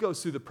 He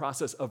goes through the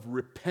process of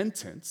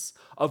repentance,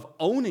 of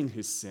owning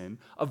his sin,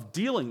 of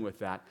dealing with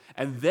that.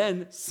 And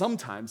then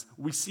sometimes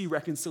we see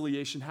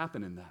reconciliation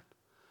happen in that.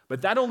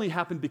 But that only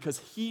happened because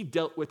he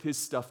dealt with his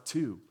stuff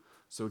too.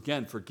 So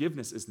again,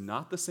 forgiveness is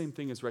not the same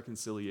thing as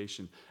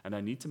reconciliation. And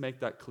I need to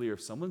make that clear.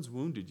 If someone's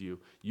wounded you,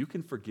 you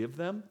can forgive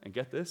them, and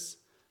get this,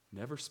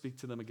 never speak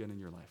to them again in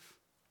your life.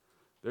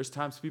 There's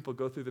times people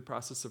go through the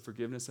process of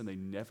forgiveness and they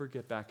never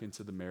get back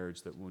into the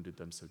marriage that wounded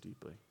them so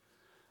deeply.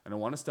 And I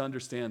want us to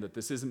understand that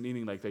this isn't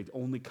meaning like they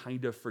only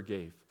kind of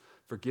forgave.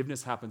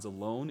 Forgiveness happens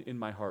alone in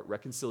my heart.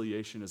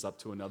 Reconciliation is up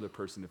to another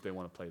person if they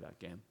want to play that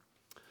game.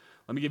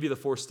 Let me give you the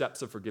 4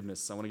 steps of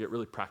forgiveness. I want to get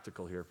really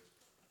practical here.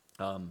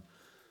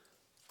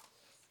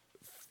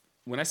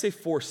 When I say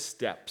 4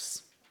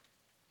 steps,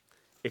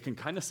 it can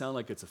kind of sound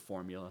like it's a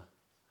formula,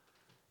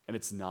 and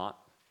it's not.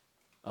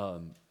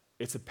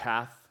 It's a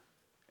path,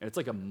 and it's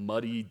like a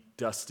muddy,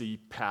 dusty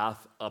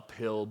path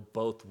uphill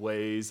both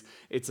ways.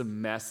 It's a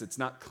mess. It's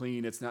not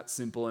clean. It's not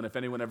simple. And if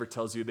anyone ever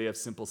tells you they have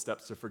simple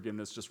steps to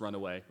forgiveness, just run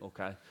away,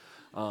 okay?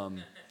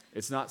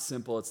 It's not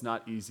simple. It's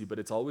not easy, but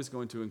it's always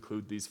going to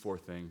include these 4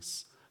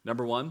 things.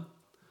 Number 1,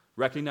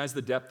 recognize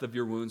the depth of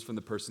your wounds from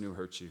the person who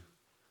hurt you.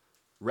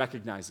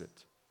 Recognize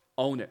it.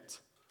 Own it.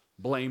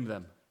 Blame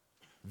them.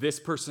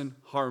 This person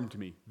harmed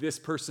me. This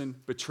person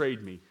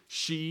betrayed me.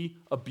 She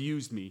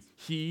abused me.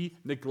 He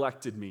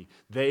neglected me.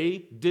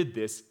 They did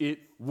this. It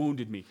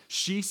wounded me.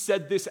 She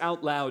said this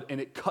out loud,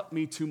 and it cut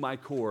me to my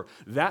core.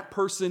 That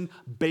person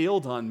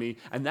bailed on me,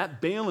 and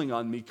that bailing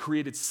on me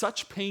created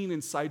such pain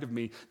inside of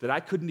me that I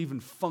couldn't even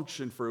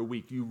function for a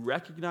week. You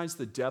recognize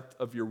the depth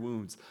of your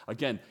wounds.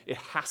 Again, it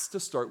has to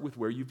start with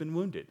where you've been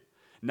wounded.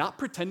 Not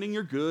pretending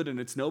you're good and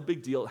it's no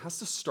big deal. It has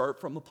to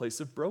start from a place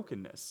of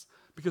brokenness.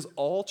 Because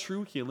all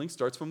true healing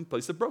starts from a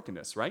place of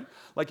brokenness, right?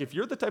 Like if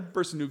you're the type of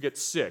person who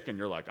gets sick and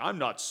you're like, I'm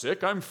not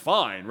sick, I'm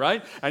fine,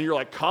 right? And you're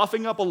like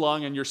coughing up a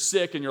lung and you're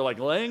sick and you're like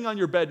laying on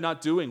your bed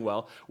not doing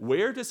well,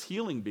 where does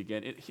healing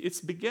begin?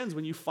 It begins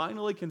when you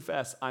finally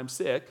confess, I'm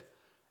sick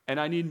and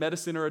I need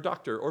medicine or a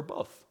doctor or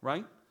both,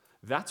 right?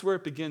 That's where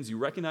it begins. You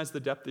recognize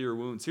the depth of your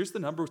wounds. Here's the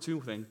number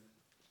 2 thing.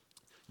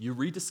 You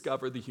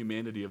rediscover the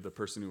humanity of the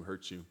person who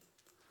hurt you.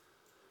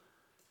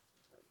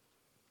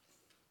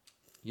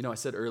 You know, I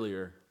said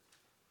earlier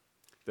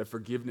that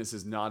forgiveness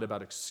is not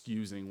about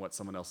excusing what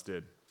someone else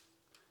did.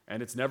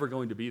 And it's never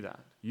going to be that.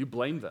 You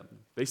blame them.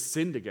 They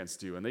sinned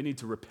against you, and they need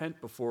to repent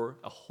before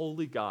a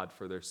holy God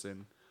for their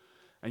sin.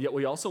 And yet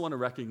we also want to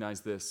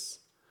recognize this,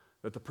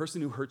 that the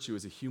person who hurt you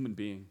is a human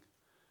being.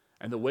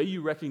 And the way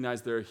you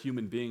recognize they're a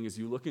human being is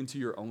you look into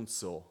your own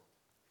soul.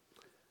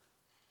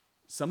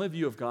 Some of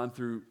you have gone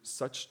through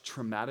such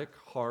traumatic,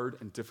 hard,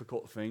 and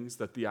difficult things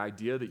that the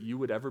idea that you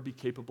would ever be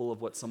capable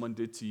of what someone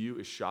did to you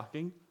is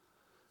shocking.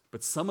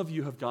 But some of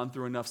you have gone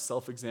through enough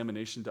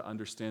self-examination to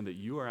understand that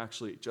you are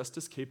actually just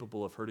as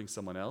capable of hurting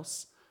someone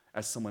else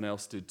as someone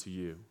else did to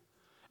you.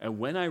 And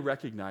when I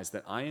recognize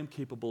that I am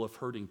capable of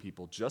hurting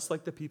people, just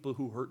like the people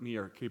who hurt me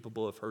are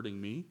capable of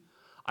hurting me,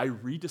 I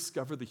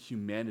rediscover the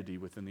humanity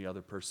within the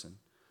other person.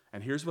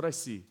 And here's what I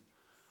see.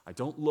 I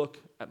don't look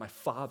at my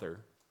father,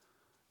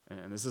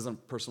 and this isn't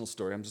a personal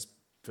story, I'm just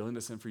filling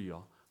this in for you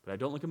all, but I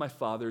don't look at my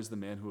father as the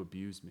man who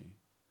abused me.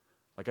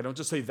 Like I don't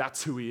just say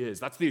that's who he is.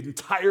 That's the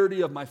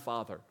entirety of my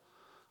father.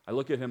 I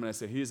look at him and I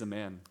say, he is a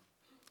man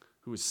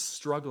who is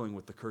struggling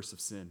with the curse of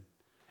sin.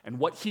 And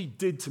what he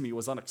did to me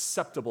was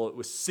unacceptable. It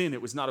was sin.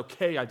 It was not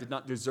okay. I did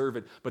not deserve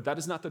it. But that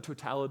is not the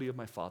totality of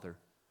my father.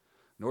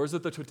 nor is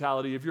it the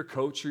totality of your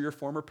coach or your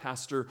former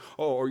pastor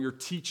or your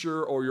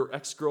teacher or your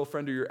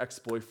ex-girlfriend or your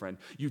ex-boyfriend.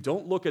 You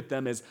don't look at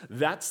them as,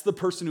 that's the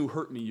person who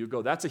hurt me. You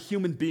go, that's a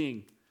human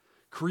being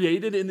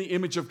created in the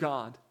image of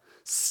God,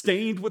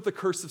 stained with the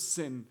curse of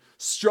sin,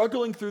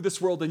 struggling through this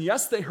world. And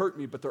yes, they hurt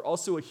me, but they're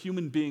also a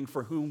human being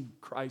for whom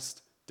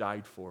Christ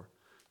died for.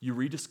 You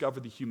rediscover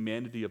the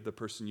humanity of the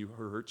person who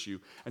hurt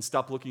you and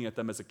stop looking at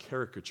them as a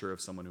caricature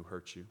of someone who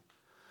hurt you.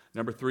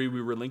 Number 3,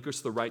 we relinquish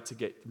the right to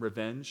get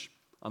revenge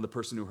on the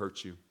person who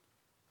hurt you.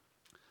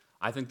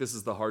 I think this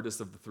is the hardest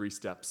of the 3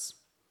 steps.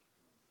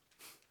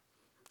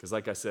 Because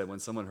like I said, when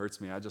someone hurts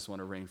me, I just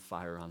want to rain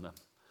fire on them.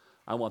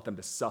 I want them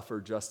to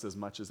suffer just as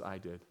much as I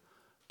did.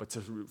 But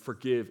to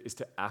forgive is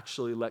to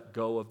actually let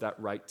go of that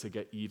right to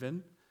get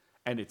even.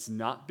 And it's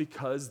not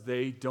because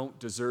they don't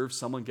deserve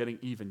someone getting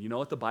even. You know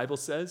what the Bible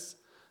says?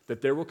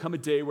 That there will come a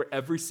day where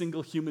every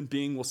single human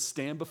being will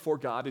stand before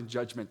God in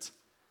judgment.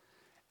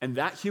 And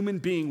that human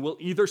being will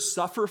either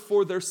suffer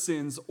for their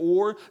sins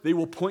or they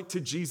will point to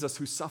Jesus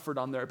who suffered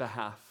on their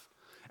behalf.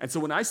 And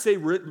so when I say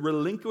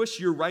relinquish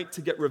your right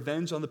to get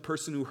revenge on the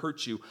person who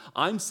hurt you,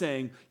 I'm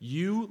saying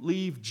you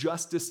leave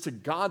justice to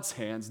God's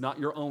hands, not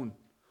your own.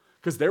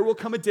 Because there will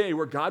come a day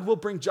where God will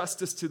bring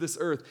justice to this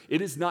earth.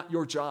 It is not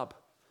your job.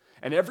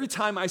 And every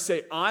time I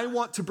say, I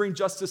want to bring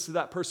justice to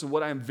that person,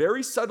 what I am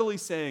very subtly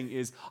saying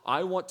is,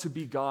 I want to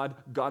be God.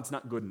 God's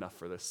not good enough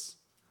for this.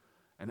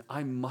 And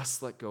I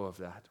must let go of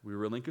that. We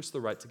relinquish the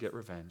right to get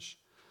revenge.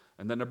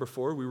 And then number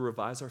 4, we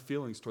revise our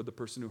feelings toward the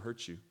person who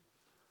hurt you.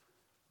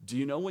 Do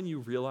you know when you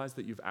realize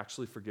that you've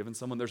actually forgiven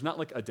someone? There's not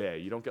like a day.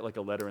 You don't get like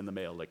a letter in the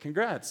mail like,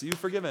 congrats, you've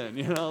forgiven.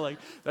 You know, like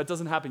that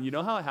doesn't happen. You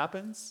know how it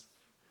happens?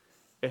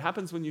 It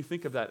happens when you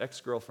think of that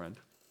ex-girlfriend,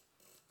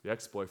 the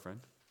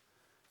ex-boyfriend,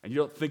 and you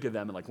don't think of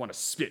them and like want to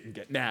spit and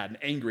get mad and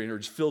angry and are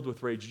just filled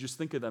with rage. You just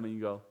think of them and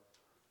you go,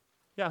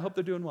 yeah, I hope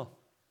they're doing well.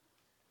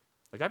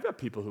 Like, I've got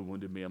people who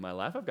wounded me in my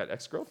life. I've got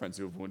ex-girlfriends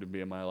who have wounded me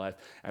in my life.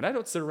 And I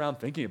don't sit around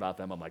thinking about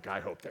them. I'm like,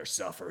 I hope they're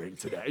suffering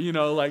today. You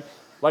know,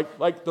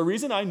 like the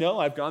reason I know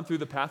I've gone through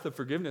the path of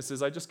forgiveness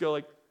is I just go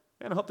like,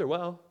 man, I hope they're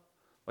well.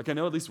 Like, I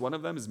know at least one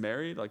of them is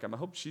married. Like, I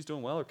hope she's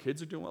doing well. Her kids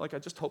are doing well. Like, I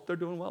just hope they're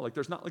doing well. Like,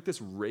 there's not like this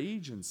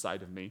rage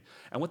inside of me.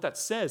 And what that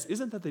says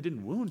isn't that they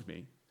didn't wound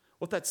me.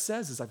 What that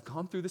says is I've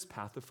gone through this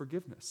path of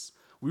forgiveness.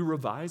 We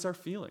revise our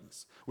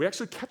feelings. We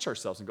actually catch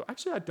ourselves and go,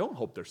 actually, I don't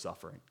hope they're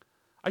suffering.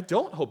 I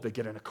don't hope they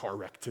get in a car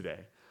wreck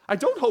today. I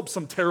don't hope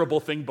some terrible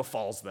thing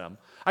befalls them.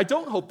 I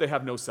don't hope they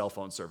have no cell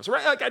phone service,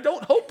 right? Like, I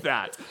don't hope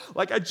that.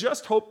 Like, I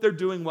just hope they're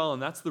doing well,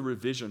 and that's the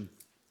revision.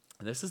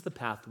 And this is the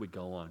path we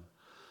go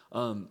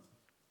on.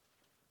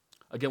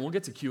 Again, we'll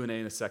get to Q&A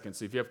in a second,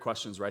 so if you have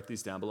questions, write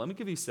these down. But let me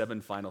give you 7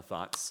 final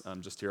thoughts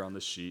just here on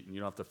this sheet, and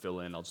you don't have to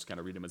fill in. I'll just kind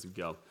of read them as we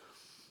go.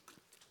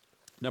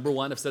 Number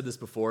 1, I've said this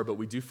before, but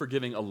we do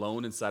forgiving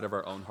alone inside of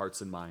our own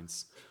hearts and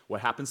minds. What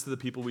happens to the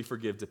people we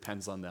forgive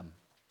depends on them.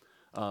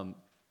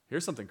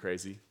 Here's something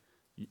crazy.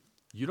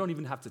 You don't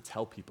even have to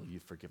tell people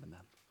you've forgiven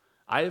them.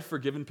 I have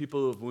forgiven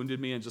people who have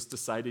wounded me and just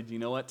decided, you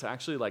know what, to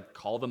actually like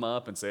call them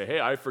up and say, hey,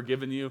 I've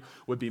forgiven you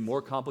would be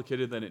more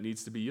complicated than it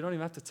needs to be. You don't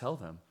even have to tell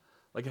them.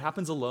 Like, it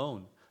happens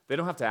alone. They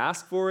don't have to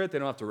ask for it. They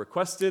don't have to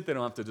request it. They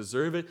don't have to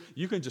deserve it.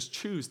 You can just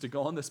choose to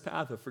go on this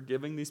path of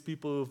forgiving these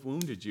people who have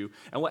wounded you.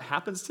 And what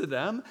happens to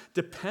them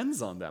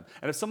depends on them.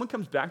 And if someone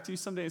comes back to you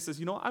someday and says,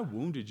 you know, I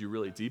wounded you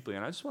really deeply,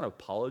 and I just want to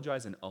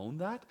apologize and own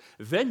that,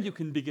 then you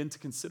can begin to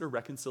consider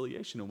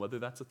reconciliation and whether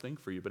that's a thing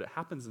for you. But it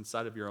happens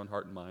inside of your own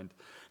heart and mind.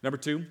 Number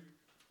 2,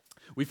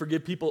 we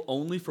forgive people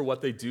only for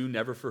what they do,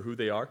 never for who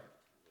they are.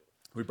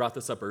 We brought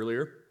this up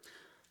earlier.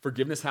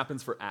 Forgiveness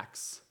happens for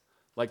acts.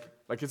 Like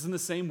it's in the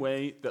same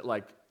way that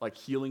like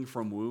healing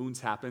from wounds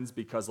happens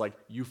because like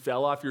you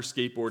fell off your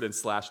skateboard and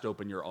slashed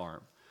open your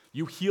arm.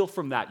 You heal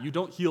from that. You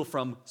don't heal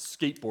from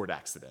skateboard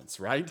accidents,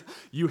 right?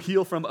 You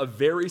heal from a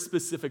very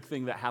specific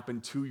thing that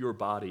happened to your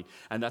body,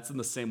 and that's in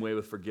the same way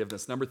with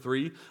forgiveness. Number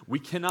 3, we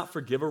cannot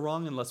forgive a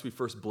wrong unless we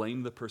first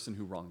blame the person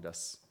who wronged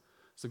us.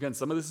 So again,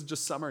 some of this is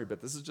just summary, but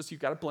this is just, you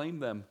got to blame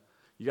them.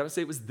 You got to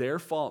say it was their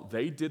fault.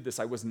 They did this.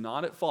 I was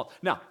not at fault.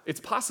 Now, it's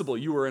possible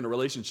you were in a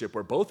relationship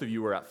where both of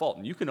you were at fault,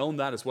 and you can own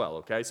that as well,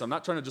 okay? So I'm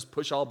not trying to just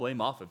push all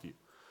blame off of you.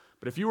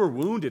 But if you were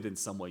wounded in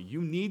some way,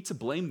 you need to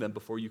blame them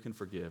before you can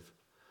forgive.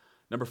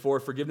 Number 4,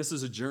 forgiveness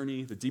is a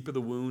journey. The deeper the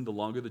wound, the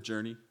longer the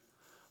journey.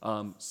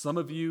 Some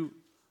of you,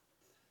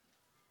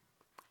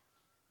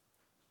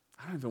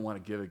 I don't even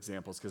want to give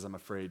examples because I'm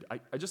afraid.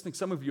 I just think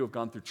some of you have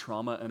gone through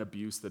trauma and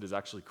abuse that is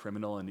actually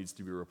criminal and needs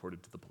to be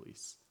reported to the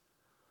police.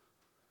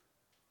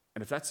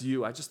 And if that's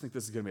you, I just think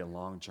this is going to be a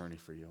long journey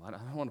for you. I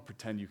don't want to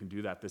pretend you can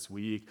do that this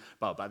week.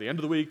 But by the end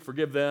of the week,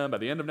 forgive them. By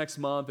the end of next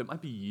month, it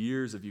might be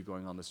years of you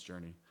going on this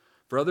journey.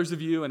 For others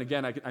of you, and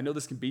again, I know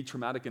this can be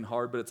traumatic and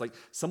hard, but it's like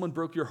someone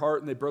broke your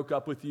heart and they broke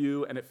up with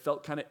you and it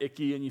felt kind of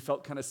icky and you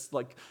felt kind of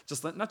like,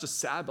 just not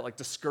just sad, but like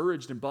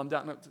discouraged and bummed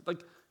out. And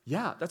like,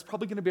 yeah, that's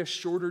probably going to be a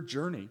shorter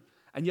journey.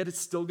 And yet it's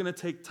still going to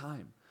take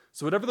time.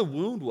 So whatever the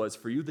wound was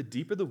for you, the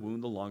deeper the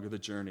wound, the longer the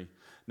journey.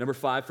 Number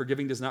 5,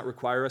 forgiving does not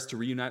require us to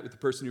reunite with the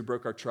person who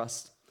broke our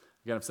trust.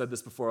 Again, I've said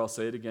this before, I'll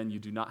say it again. You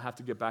do not have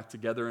to get back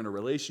together in a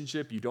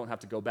relationship. You don't have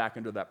to go back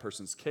under that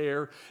person's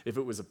care. If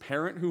it was a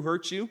parent who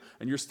hurt you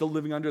and you're still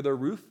living under their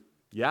roof,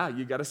 yeah,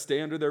 you got to stay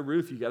under their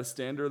roof. You got to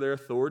stay under their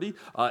authority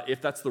if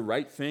that's the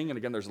right thing. And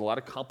again, there's a lot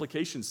of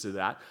complications to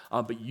that.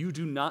 But you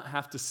do not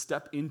have to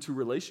step into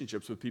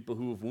relationships with people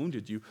who have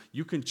wounded you.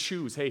 You can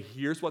choose, hey,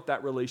 here's what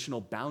that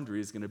relational boundary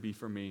is going to be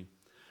for me.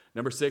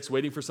 Number 6,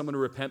 waiting for someone to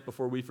repent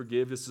before we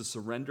forgive is to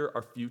surrender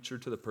our future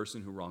to the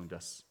person who wronged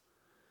us.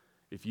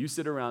 If you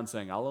sit around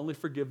saying, I'll only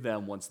forgive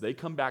them once they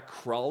come back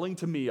crawling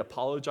to me,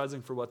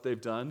 apologizing for what they've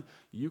done,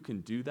 you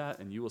can do that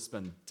and you will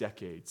spend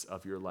decades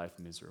of your life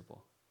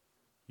miserable.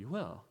 You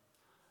will.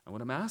 And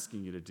what I'm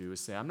asking you to do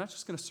is say, I'm not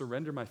just going to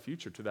surrender my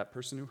future to that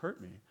person who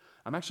hurt me.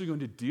 I'm actually going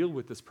to deal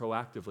with this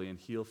proactively and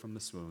heal from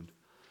this wound.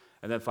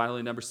 And then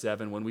finally, number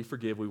 7, when we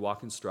forgive, we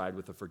walk in stride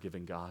with a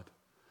forgiving God.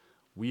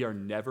 We are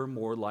never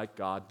more like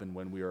God than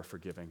when we are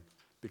forgiving,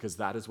 because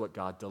that is what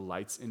God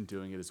delights in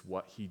doing. It is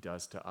what he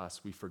does to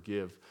us. We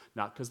forgive,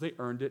 not because they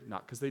earned it,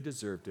 not because they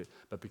deserved it,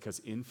 but because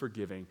in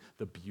forgiving,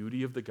 the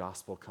beauty of the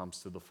gospel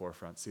comes to the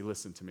forefront. See,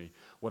 listen to me.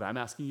 What I'm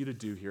asking you to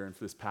do here and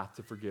for this path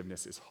to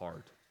forgiveness is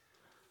hard.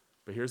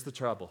 But here's the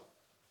trouble.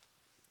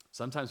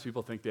 Sometimes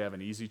people think they have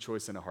an easy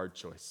choice and a hard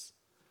choice.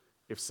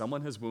 If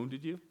someone has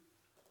wounded you,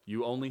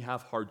 you only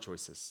have hard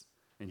choices.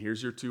 And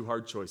here's your 2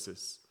 hard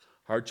choices.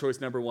 Hard choice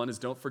number 1 is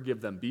don't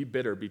forgive them. Be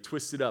bitter, be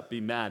twisted up, be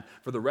mad.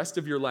 For the rest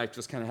of your life,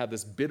 just kind of have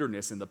this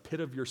bitterness in the pit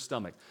of your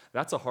stomach.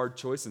 That's a hard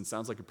choice and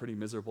sounds like a pretty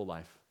miserable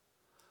life.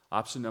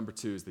 Option number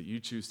 2 is that you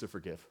choose to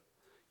forgive.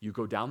 You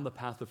go down the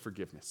path of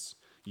forgiveness.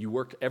 You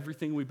work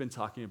everything we've been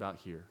talking about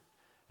here.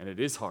 And it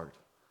is hard,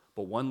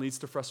 but one leads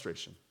to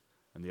frustration,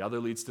 and the other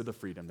leads to the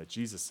freedom that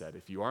Jesus said,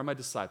 if you are my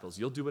disciples,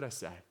 you'll do what I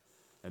say,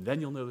 and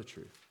then you'll know the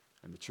truth,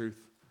 and the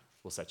truth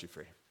will set you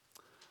free.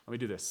 Let me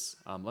do this.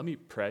 Let me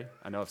pray.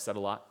 I know I've said a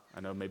lot. I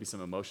know maybe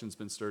some emotion's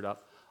been stirred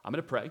up. I'm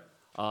going to pray,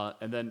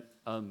 and then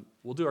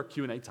we'll do our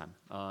Q&A time.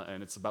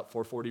 And it's about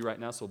 4:40 right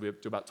now, so we'll be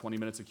up to about 20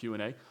 minutes of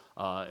Q&A.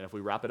 And if we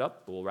wrap it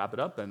up, we'll wrap it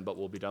up, but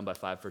we'll be done by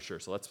 5 for sure.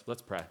 So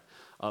let's pray.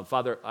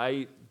 Father,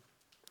 I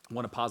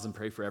want to pause and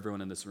pray for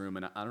everyone in this room,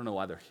 and I don't know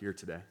why they're here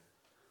today.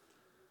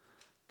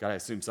 God, I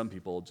assume some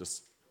people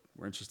just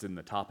were interested in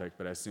the topic,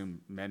 but I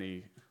assume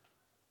many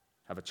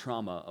have a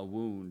trauma, a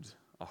wound,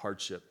 a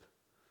hardship,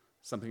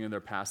 something in their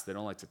past they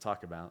don't like to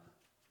talk about.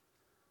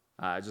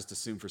 I just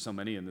assume for so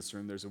many in this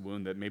room, there's a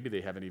wound that maybe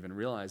they haven't even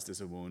realized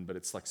is a wound, but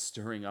it's like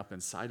stirring up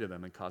inside of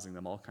them and causing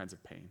them all kinds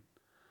of pain.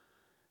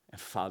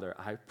 And Father,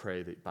 I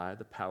pray that by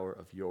the power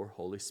of your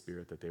Holy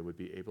Spirit, that they would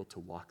be able to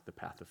walk the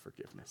path of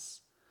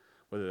forgiveness.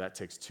 Whether that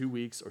takes 2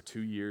 weeks or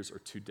 2 years or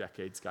 2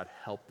 decades, God,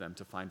 help them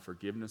to find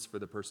forgiveness for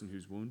the person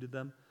who's wounded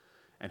them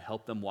and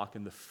help them walk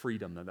in the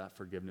freedom that that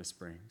forgiveness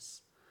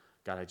brings.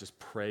 God, I just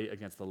pray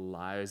against the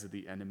lies of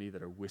the enemy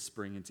that are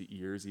whispering into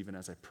ears even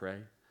as I pray.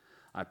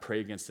 I pray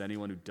against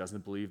anyone who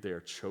doesn't believe they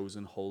are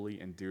chosen, holy,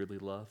 and dearly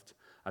loved.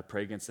 I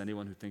pray against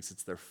anyone who thinks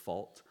it's their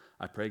fault.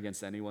 I pray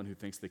against anyone who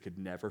thinks they could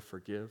never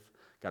forgive.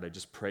 God, I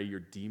just pray your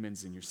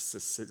demons and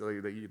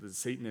that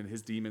Satan and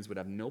his demons would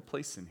have no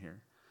place in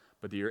here,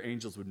 but that your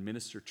angels would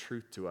minister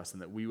truth to us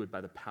and that we would, by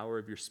the power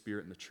of your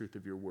Spirit and the truth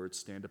of your word,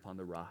 stand upon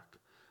the rock,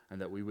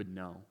 and that we would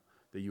know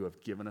that you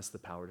have given us the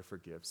power to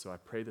forgive. So I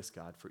pray this,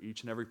 God, for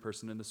each and every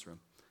person in this room.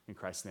 In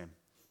Christ's name,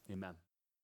 amen.